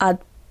it. I'd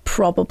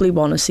probably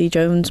want to see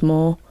Jones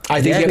more.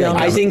 I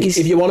think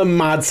if you want a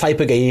mad type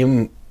of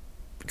game,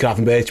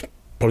 Gravenberch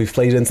probably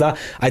plays into that.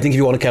 I think if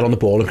you want to get on the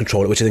ball and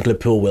control it, which I think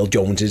Liverpool will,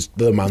 Jones is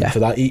the man for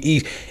that.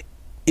 If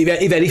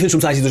anything,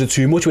 sometimes he does it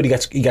too much, where he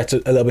gets a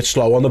little bit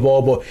slow on the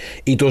ball, but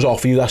he does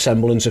offer you that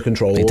semblance of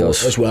control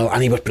as well,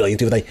 and he was brilliant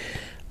the other day.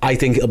 I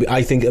think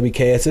it'll be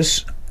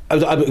Curtis.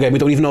 Again, we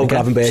don't even know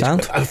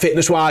Gravenberch.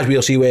 Fitness wise,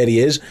 we'll see where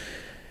he is.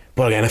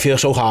 But again, I feel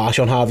so harsh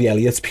on Harvey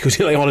Elliott, because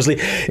honestly,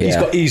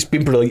 he's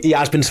been brilliant.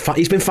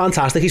 He's been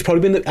fantastic. He's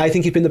probably been. I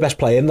think he's been the best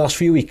player in the last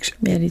few weeks.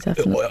 Yeah, he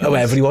definitely. Of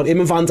everyone, him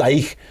and Van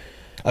Dijk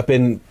have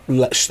been,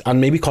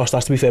 and maybe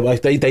Costas, to be fair,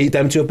 but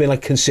them two have been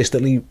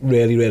consistently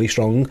really, really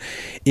strong.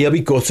 He'll be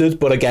gutted,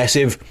 but I guess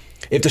if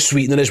the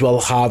sweetener is, well,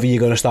 Harvey,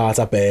 you're going to start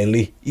at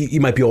Burnley, he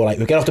might be all right.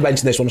 We'll get off the bench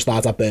in this one and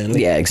start at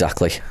Burnley. Yeah,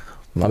 exactly.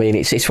 I mean,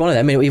 it's one of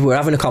them. I mean, we're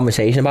having a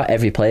conversation about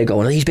every player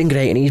going, he's been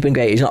great and he's been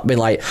great. He's not been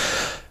like,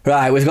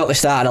 right, we've got the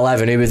starting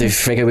 11, who the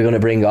figure we're going to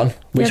bring on?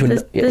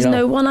 There's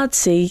no one I'd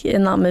see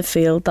in that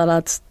midfield that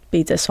I'd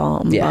be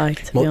disheartened by,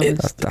 to be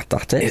honest.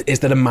 That's it. Is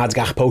there a mad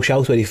Gakpo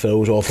shout where he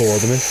throws all four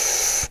of them in?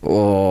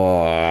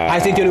 I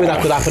think the only way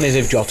that could happen is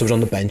if Jota was on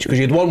the bench, because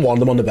you'd want one of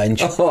them on the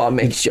bench. I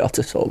miss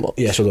Jota so much.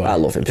 Yeah, so do I. I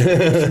love him.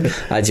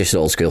 I just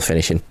old school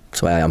finishing.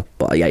 That's where I am.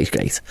 But yeah, he's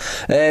great.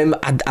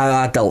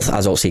 I don't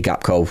see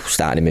Gakpo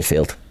starting in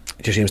midfield.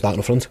 Do you see him starting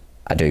up front?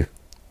 I do.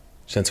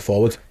 Centre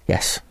forward?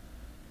 Yes.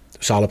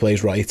 Salah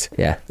plays right.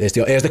 Yeah. Here's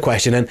the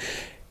question, and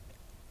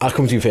I'll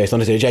come to you first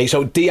on this, Jay.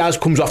 So Diaz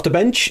comes off the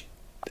bench.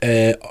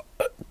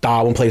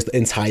 Darwin plays the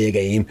entire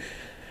game.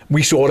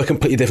 We saw a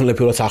completely different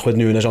Liverpool attack with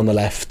Núñez on the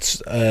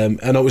left.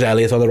 I know it was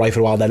Elliott on the right for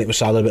a while, then it was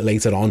Salah a bit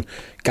later on.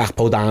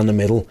 Gakpo down the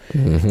middle.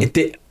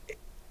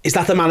 Is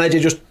that the manager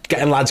just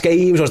getting lads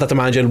games, or is that the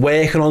manager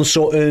working on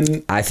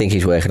something? I think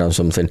he's working on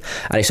something.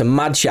 And it's a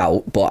mad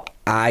shout, but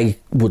I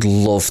would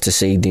love to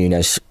see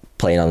Núñez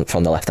playing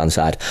from the left-hand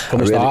side. From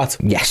the start?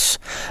 Yes.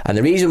 And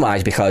the reason why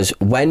is because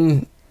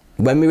when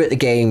we were at the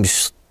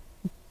games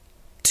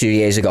 2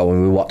 years ago,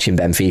 when we were watching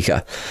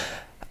Benfica,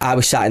 I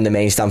was sat in the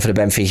main stand for the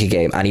Benfica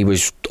game, and he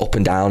was up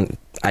and down,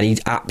 and he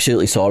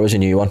absolutely saw us a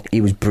new one.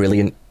 He was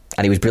brilliant,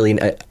 and he was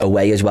brilliant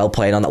away as well,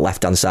 playing on that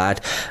left-hand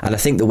side. And I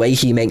think the way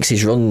he makes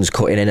his runs,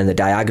 cutting in the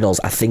diagonals,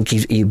 I think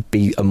he'd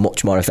be a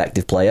much more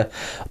effective player.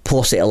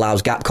 Plus, it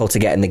allows Gakpo to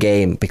get in the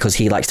game because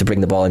he likes to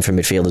bring the ball in from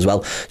midfield as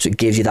well. So it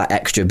gives you that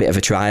extra bit of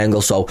a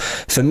triangle. So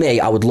for me,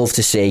 I would love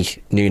to see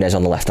Núñez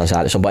on the left-hand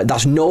side at some point.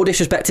 That's no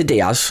disrespect to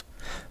Diaz,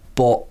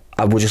 but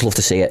I would just love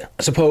to see it.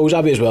 I suppose,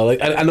 Abby, as well.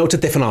 Like, I know it's a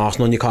different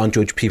Arsenal and you can't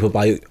judge people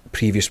by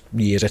previous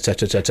years,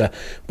 etc, etc.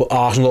 But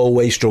Arsenal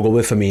always struggle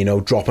with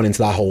Firmino dropping into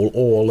that hole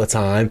all the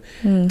time.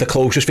 The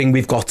closest thing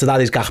we've got to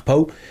that is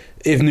Gakpo.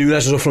 If Núñez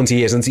is up front,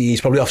 he isn't.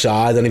 He's probably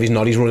offside, and if he's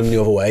not, he's running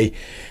the other way.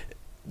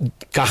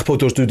 Gakpo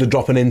does do the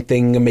dropping in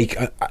thing and make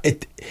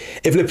it.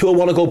 If Liverpool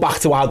want to go back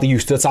to how they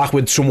used to attack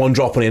with someone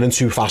dropping in and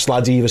two fast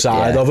lads either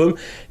side of him,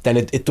 then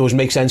it does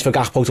make sense for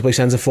Gakpo to play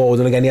centre forward.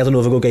 And again, he had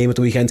another good game at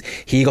the weekend.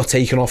 He got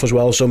taken off as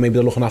well, so maybe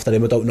they're looking after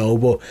him. I don't know,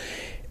 but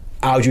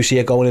how do you see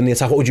it going in the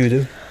attack? What would you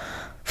do?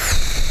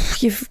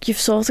 You've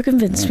sort of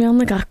convinced me on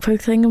the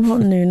Gakpo thing and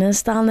putting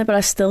Núñez down there, but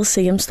I still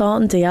see him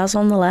starting Diaz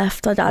on the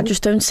left. I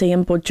just don't see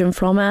him budging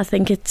from it. I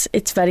think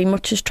it's very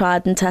much as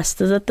tried and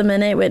tested at the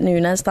minute with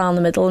Núñez down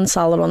the middle and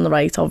Salah on the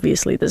right.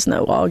 Obviously, there's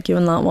no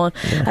arguing that one.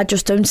 Yeah. I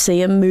just don't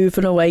see him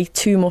moving away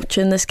too much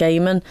in this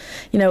game, and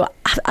you know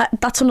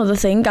that's another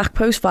thing.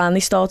 Gakpo's finally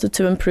started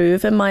to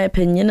improve, in my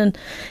opinion, and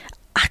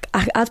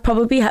I'd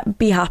probably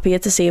be happier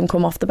to see him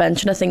come off the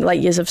bench. And I think, like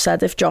you have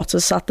said, if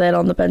Jota's sat there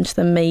on the bench,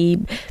 then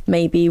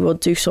maybe he would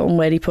do something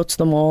where he puts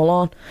them all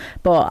on.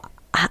 But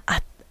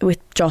with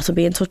Jota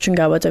being touch and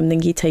go, I don't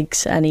think he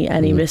takes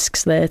any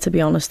risks there, to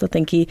be honest. I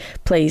think he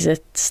plays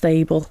it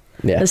stable.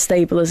 Yeah. As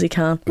stable as he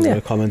can. I'm going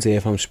to comment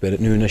here from Spirit.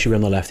 Núñez should be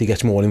on the left, he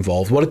gets more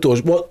involved. What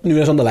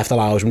Núñez on the left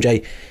allows him,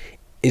 Jay,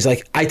 is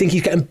like, I think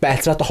he's getting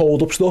better at the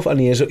hold up stuff, and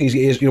he is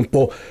you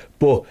know,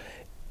 but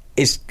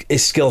his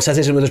skill set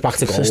isn't with his back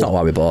to goal. That's not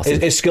why we bought him.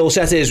 His skill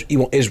set is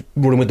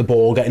running with the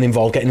ball, getting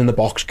involved, getting in the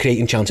box,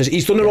 creating chances.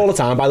 He's done it all the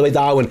time, by the way,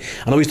 Darwin.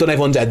 I know he's done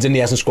everyone's heads and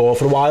he hasn't scored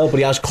for a while, but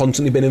he has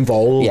constantly been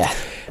involved. Yeah.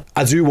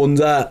 I do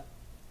wonder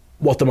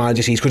what the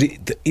manager sees, because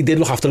he did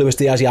look after Luis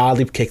Diaz. He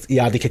hardly kicked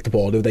the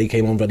ball the day he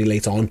came on very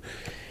late on.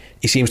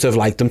 He seems to have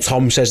liked him.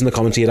 Tom says in the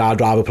commentary,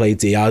 I'd rather play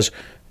Diaz.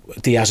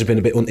 Diaz has been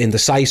a bit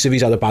indecisive.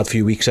 He's had a bad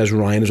few weeks, says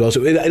Ryan as well.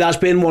 So it has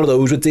been one of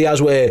those with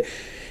Diaz where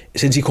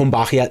since he come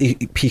back, he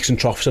peaks and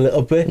troughs a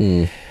little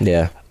bit.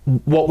 Yeah.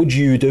 What would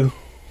you do?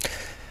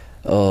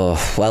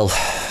 Oh, well,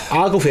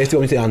 I'll go first. Do you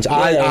want me to answer?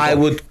 I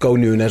would go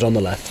Núñez on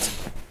the left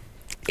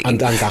and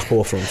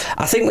Gakpo up front.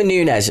 I think with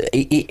Núñez,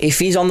 if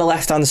he's on the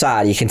left-hand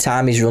side, you can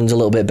time his runs a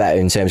little bit better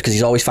in terms, because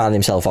he's always found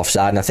himself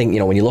offside. And I think, you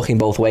know, when you're looking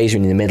both ways,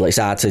 when you're in the middle, it's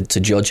hard to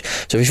judge.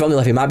 So if he's from the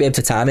left, he might be able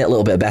to time it a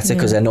little bit better,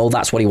 because I know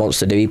that's what he wants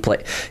to do. He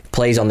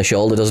plays on the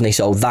shoulder, doesn't he?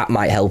 So that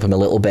might help him a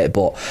little bit,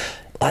 but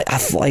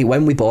like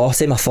when we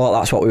bought him, I thought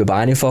that's what we were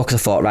buying him for,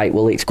 because I thought, right,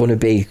 well, it's going to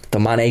be the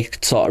Mane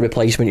sort of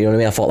replacement, you know what I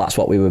mean? I thought that's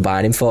what we were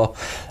buying him for,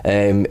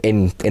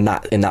 in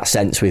that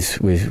sense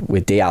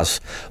with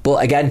Diaz.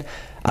 But again,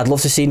 I'd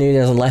love to see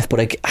Núñez on left, but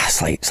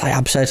it's like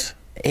Ab said,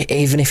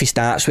 even if he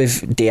starts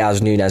with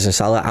Diaz, Núñez and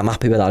Salah, I'm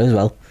happy with that as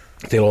well.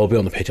 They'll all be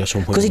on the pitch at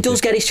some point. Because he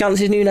does get his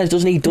chances, Núñez,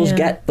 doesn't he? He does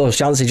get those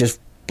chances, just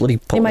bloody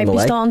put them away. He might be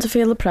starting to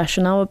feel the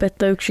pressure now a bit,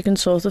 though, because you can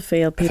sort of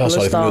feel people are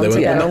starting to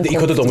get uncomfortable. He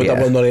could have done with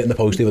that one, not hitting the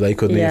post the other day,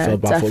 couldn't he? Yeah,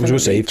 It was a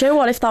good save. Do you know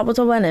what, if that would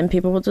have went in,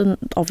 people would have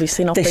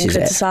obviously not been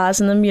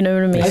criticising them, you know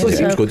what I mean? I thought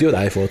he was good the other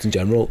day, I thought, in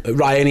general.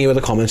 Ryan here with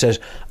a comment says,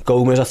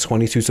 Gomez at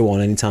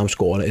 22-1 anytime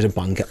scoring, it is a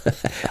banker.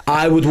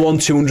 I would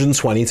want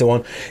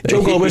 220-1.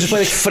 Joe Gomez has played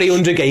like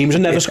 300 games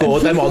and never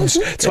scored them odds.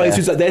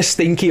 22, they're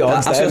stinky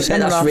odds. That's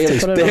really...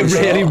 They're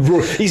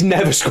really... He's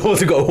never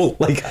scored a goal.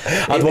 Like,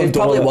 it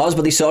probably was,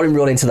 but they saw him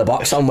run into the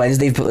box on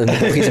Wednesday, but the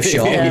buckets of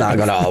shot and that,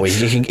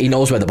 going, he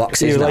knows where the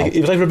box is now.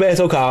 He was like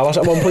Roberto Carlos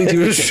at one point. He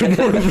was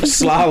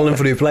slaloming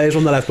through players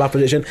on the left back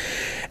position.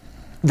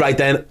 Right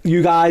then,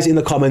 you guys in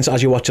the comments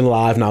as you're watching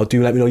live now,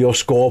 do let me know your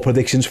score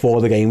predictions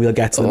for the game. We'll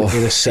get to them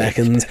in a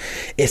second.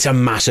 It's a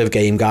massive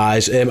game,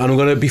 guys, and I'm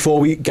going to, before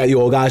we get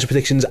your guys'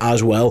 predictions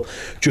as well,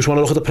 just want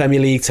to look at the Premier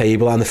League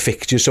table and the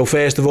fixtures. So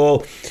first of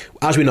all,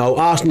 as we know,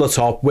 Arsenal are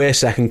top, we're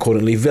second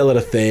currently, Villa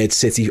are third,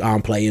 City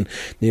aren't playing,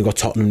 then you've got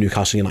Tottenham,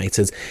 Newcastle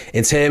United.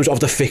 In terms of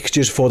the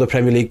fixtures for the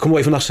Premier League, come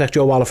away from that sec,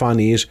 Joe, while I find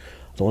these.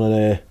 I don't want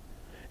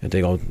to... There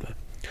you go.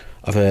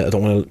 I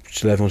don't want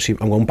to let everyone see.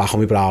 I'm going back on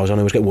my browser and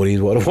I always get worried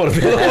what's going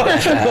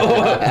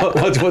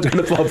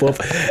to pop up.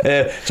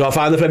 So I'll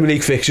find the Premier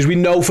League fixtures. We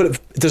know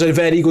there's a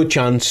very good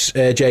chance,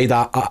 Jay,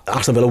 that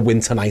Aston Villa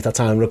win tonight at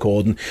time of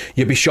recording.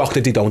 You'd be shocked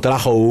if they don't. They're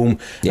at home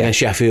against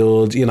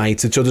Sheffield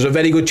United. So there's a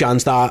very good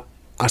chance that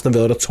Aston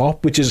Villa are at the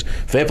top, which is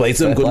fair play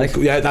to them.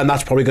 Good, and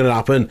that's probably going to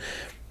happen.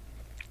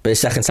 But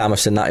it's the second time I've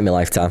seen that in my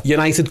lifetime.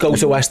 United go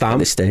to West Ham at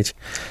this stage.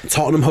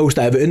 Tottenham host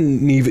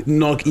Everton.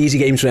 Not easy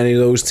games for any of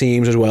those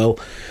teams as well.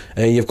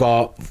 You've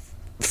got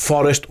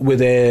Forest with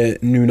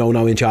Nuno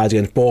now in charge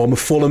against Bournemouth,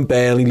 Fulham,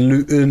 Burnley,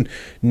 Luton,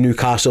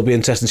 Newcastle. It'll be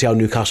interesting to see how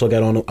Newcastle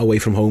get on away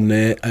from home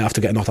there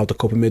after getting knocked out the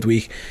cup in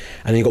midweek.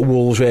 And then you've got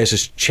Wolves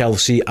versus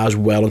Chelsea as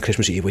well on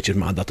Christmas Eve, which is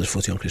mad that there's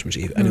footy on Christmas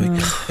Eve.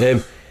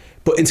 Anyway,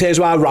 but in terms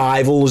of our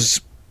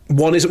rivals,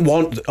 one isn't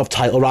one of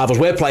title rivals.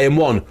 We're playing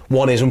one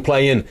isn't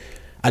playing.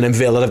 And then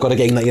Villa have got a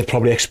game that you'd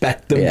probably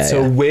expect them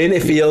to win.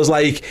 It feels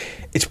like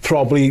it's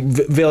probably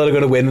Villa are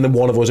going to win and then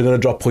one of us are going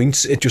to drop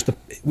points. It's going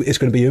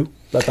to be you.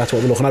 That's what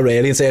we're looking at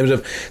really in terms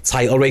of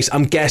title race.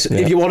 I'm guessing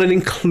if you want to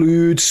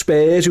include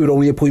Spurs, who are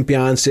only a point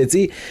behind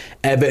City,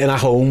 Everton at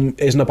home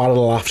isn't a bad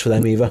little laughs for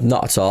them either.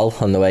 Not at all.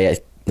 On the way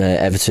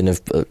Everton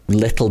have a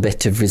little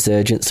bit of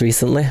resurgence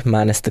recently,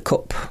 minus the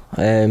cup.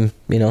 So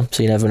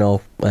you never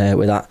know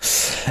with that.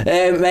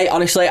 Mate,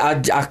 honestly,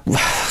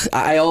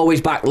 I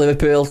always back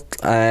Liverpool.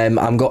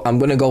 I'm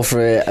going to go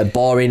for a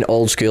boring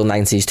old school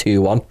 90s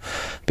 2-1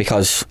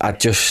 because I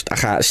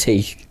can't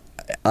see.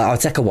 I'll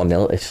take a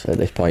 1-0 at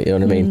this point. You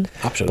know what I mean?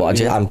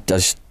 Absolutely. But I'm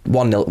just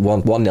 1-0,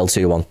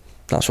 2-1.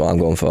 That's what I'm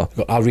going for.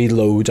 I'll read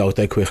loads out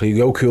there quickly.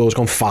 Yo Cool's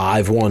gone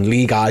 5-1.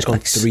 Lee Guy's gone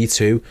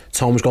 3-2.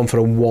 Tom's gone for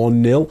a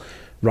 1-0.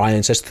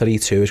 Ryan says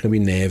 3-2. It's going to be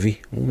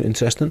Navy.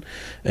 Interesting.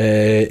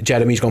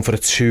 Jeremy's gone for a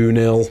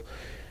 2-0.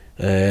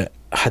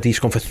 Hadith's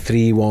gone for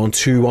 3-1.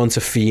 2-1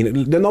 to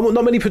Fiend.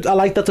 Not many. I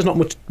like that. There's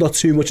not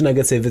too much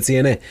negativity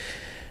in it.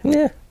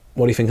 Yeah.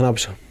 What are you thinking,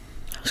 Abs?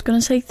 I was going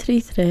to say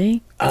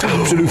 3-3.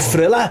 Absolute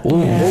thriller. Yeah.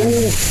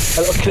 A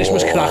little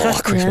Christmas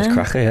cracker. Christmas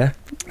cracker, yeah.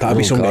 That'd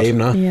be some game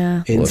now.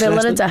 Yeah.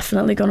 Villa are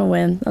definitely going to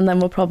win, and then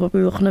we're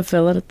probably looking at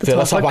Villa at the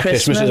top of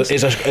Christmas.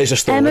 Is a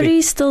story.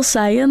 Emery's still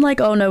saying,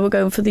 like, oh no, we're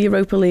going for the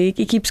Europa League.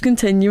 He keeps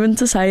continuing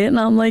to say it, and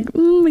I'm like,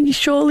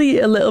 surely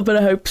a little bit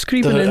of hope's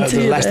creeping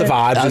into you. Less the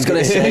vibes. I was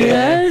going to say,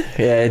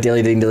 yeah,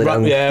 dilly ding, dilly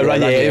dong. Yeah, right,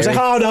 yeah. He was like,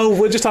 oh no,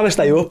 we're just trying to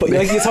stay up. But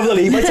you're top of the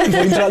league by 10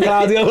 points,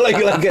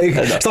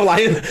 like, stop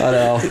lying. I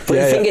know. But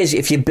the thing is,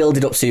 if you build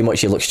it up too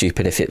much, you look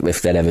stupid if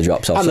it ever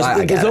drops off.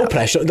 And there's no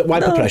pressure. Why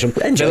put pressure?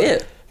 Enjoy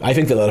it. I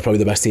think Villa are probably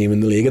the best team in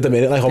the league at the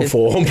minute, like on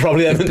form.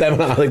 Probably them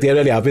like they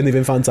really have been. They've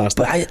been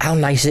fantastic. But how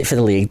nice is it for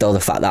the league, though? The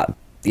fact that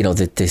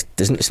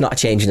it's not a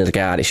change in the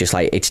guard. It's just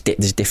like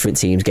there's different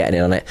teams getting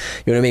in on it.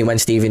 You know what I mean? When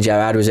Steven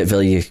Gerrard was at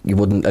Villa, you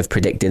wouldn't have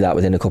predicted that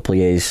within a couple of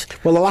years.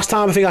 Well, the last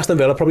time I think Aston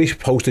Villa probably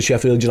hosted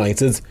Sheffield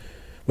United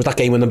was that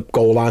game when the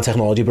goal line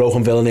technology broke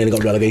and Villa nearly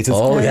got relegated.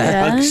 Oh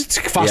yeah. Like,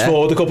 fast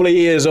forward a couple of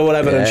years or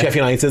whatever, and Sheffield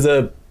United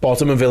are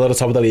bottom and Villa at the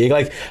top of the league.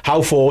 Like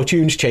how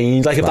fortunes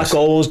change. Like if that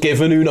goal's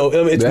given, who knows?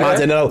 It's mad,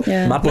 you know,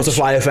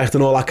 butterfly effect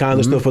and all that kind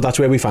of stuff. But that's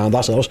where we found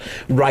ourselves.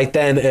 Right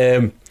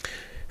then,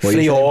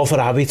 3-3 for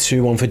Abby,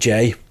 2-1 for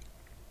Jay.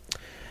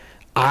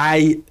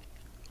 I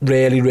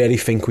really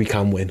think we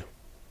can win,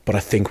 but I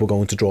think we're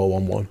going to draw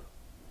 1-1.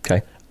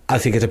 Okay. I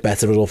think it's a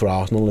better result for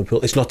Arsenal and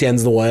Liverpool. It's not the end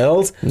of the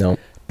world. No.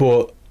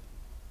 But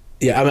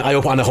yeah, I mean, I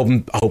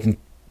hope I'm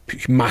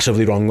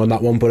massively wrong on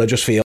that one, but I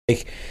just feel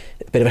like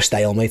a bit of a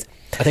stalemate.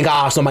 I think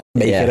Arsenal might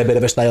make it a bit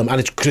of a stalemate,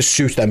 and it just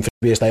suits them to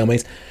be a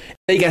stalemate. If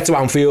they get to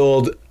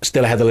Anfield,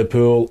 still ahead of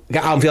Liverpool.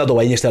 Get Anfield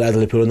away and you're still ahead of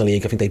Liverpool in the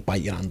league, I think they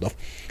bite your hand off.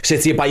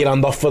 City bite your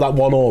hand off for that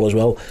 1-1 as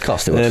well. Of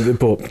course they would.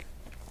 But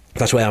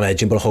that's where I'm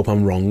edging, but I hope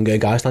I'm wrong.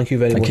 Guys, thank you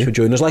very much for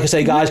joining us. Like I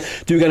say,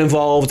 guys, do get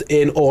involved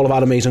in all of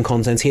our amazing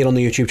content here on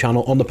the YouTube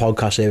channel, on the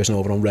podcast service, and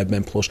over on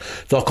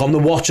redmenplus.com. The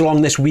watch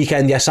along this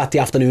weekend, Saturday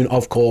afternoon,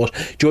 of course.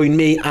 Join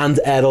me and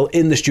Errol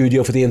in the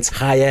studio for the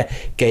entire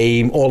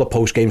game, all the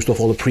post-game stuff,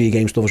 all the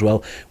pre-game stuff as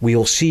well.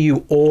 We'll see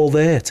you all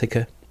there. Take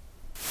care.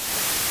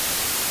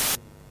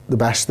 The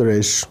best there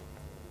is,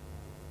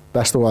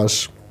 best there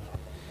was,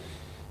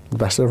 the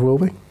best there will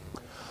be.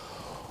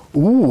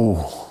 Ooh,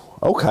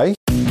 okay.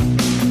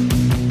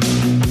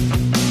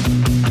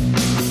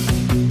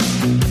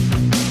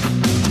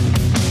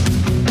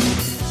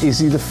 Is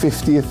he the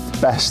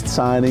 50th best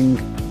signing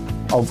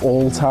of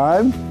all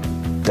time?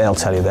 They'll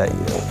tell you that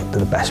they're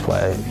the best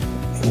player.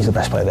 He's the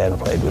best player they ever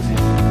played with.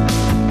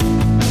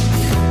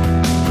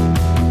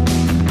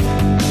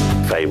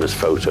 Famous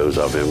photos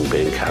of him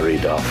being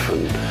carried off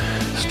and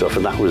stuff,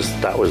 and that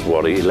was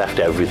what he left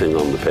everything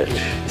on the pitch.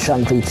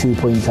 Shankly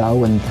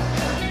 2.0, and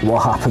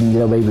what happened,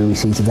 maybe we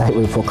see today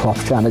with what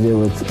Klopp's trying to do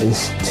with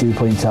his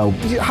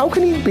 2.0. How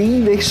can he be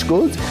this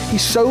good?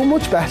 He's so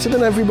much better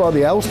than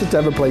everybody else that's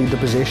ever played the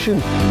position.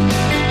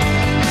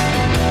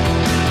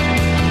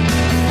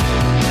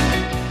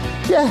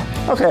 Yeah,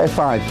 okay,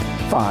 fine.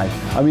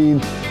 I mean,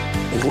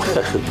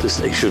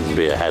 he shouldn't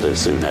be ahead of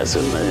Souness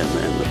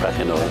in the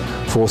pecking order.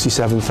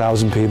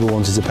 47,000 people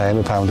wanted to pay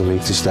him £1 a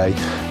week to stay.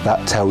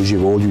 That tells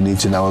you all you need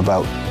to know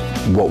about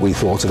what we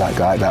thought of that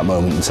guy at that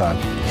moment in time.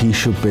 He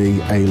should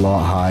be a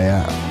lot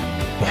higher.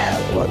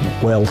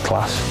 Like world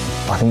class.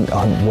 I think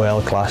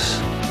world class.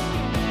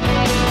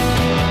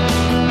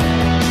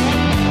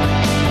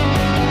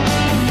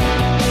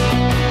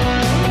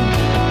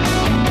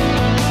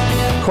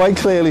 Quite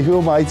clearly, who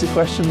am I to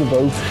question the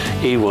both?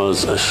 He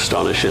was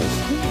astonishing,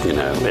 you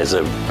know, his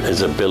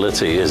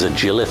ability, his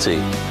agility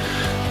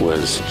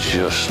was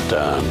just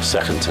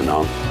second to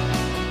none.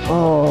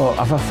 Oh,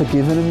 have I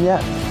forgiven him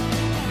yet?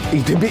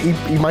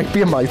 He might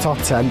be in my top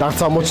 10. That's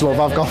how much love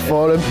I've got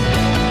for him.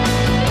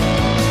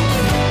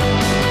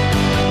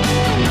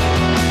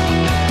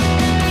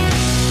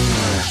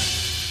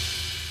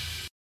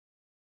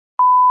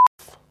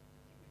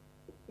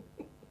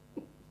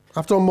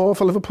 I've done more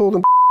for Liverpool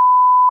than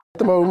at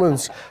the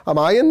moment. Am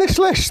I in this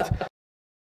list?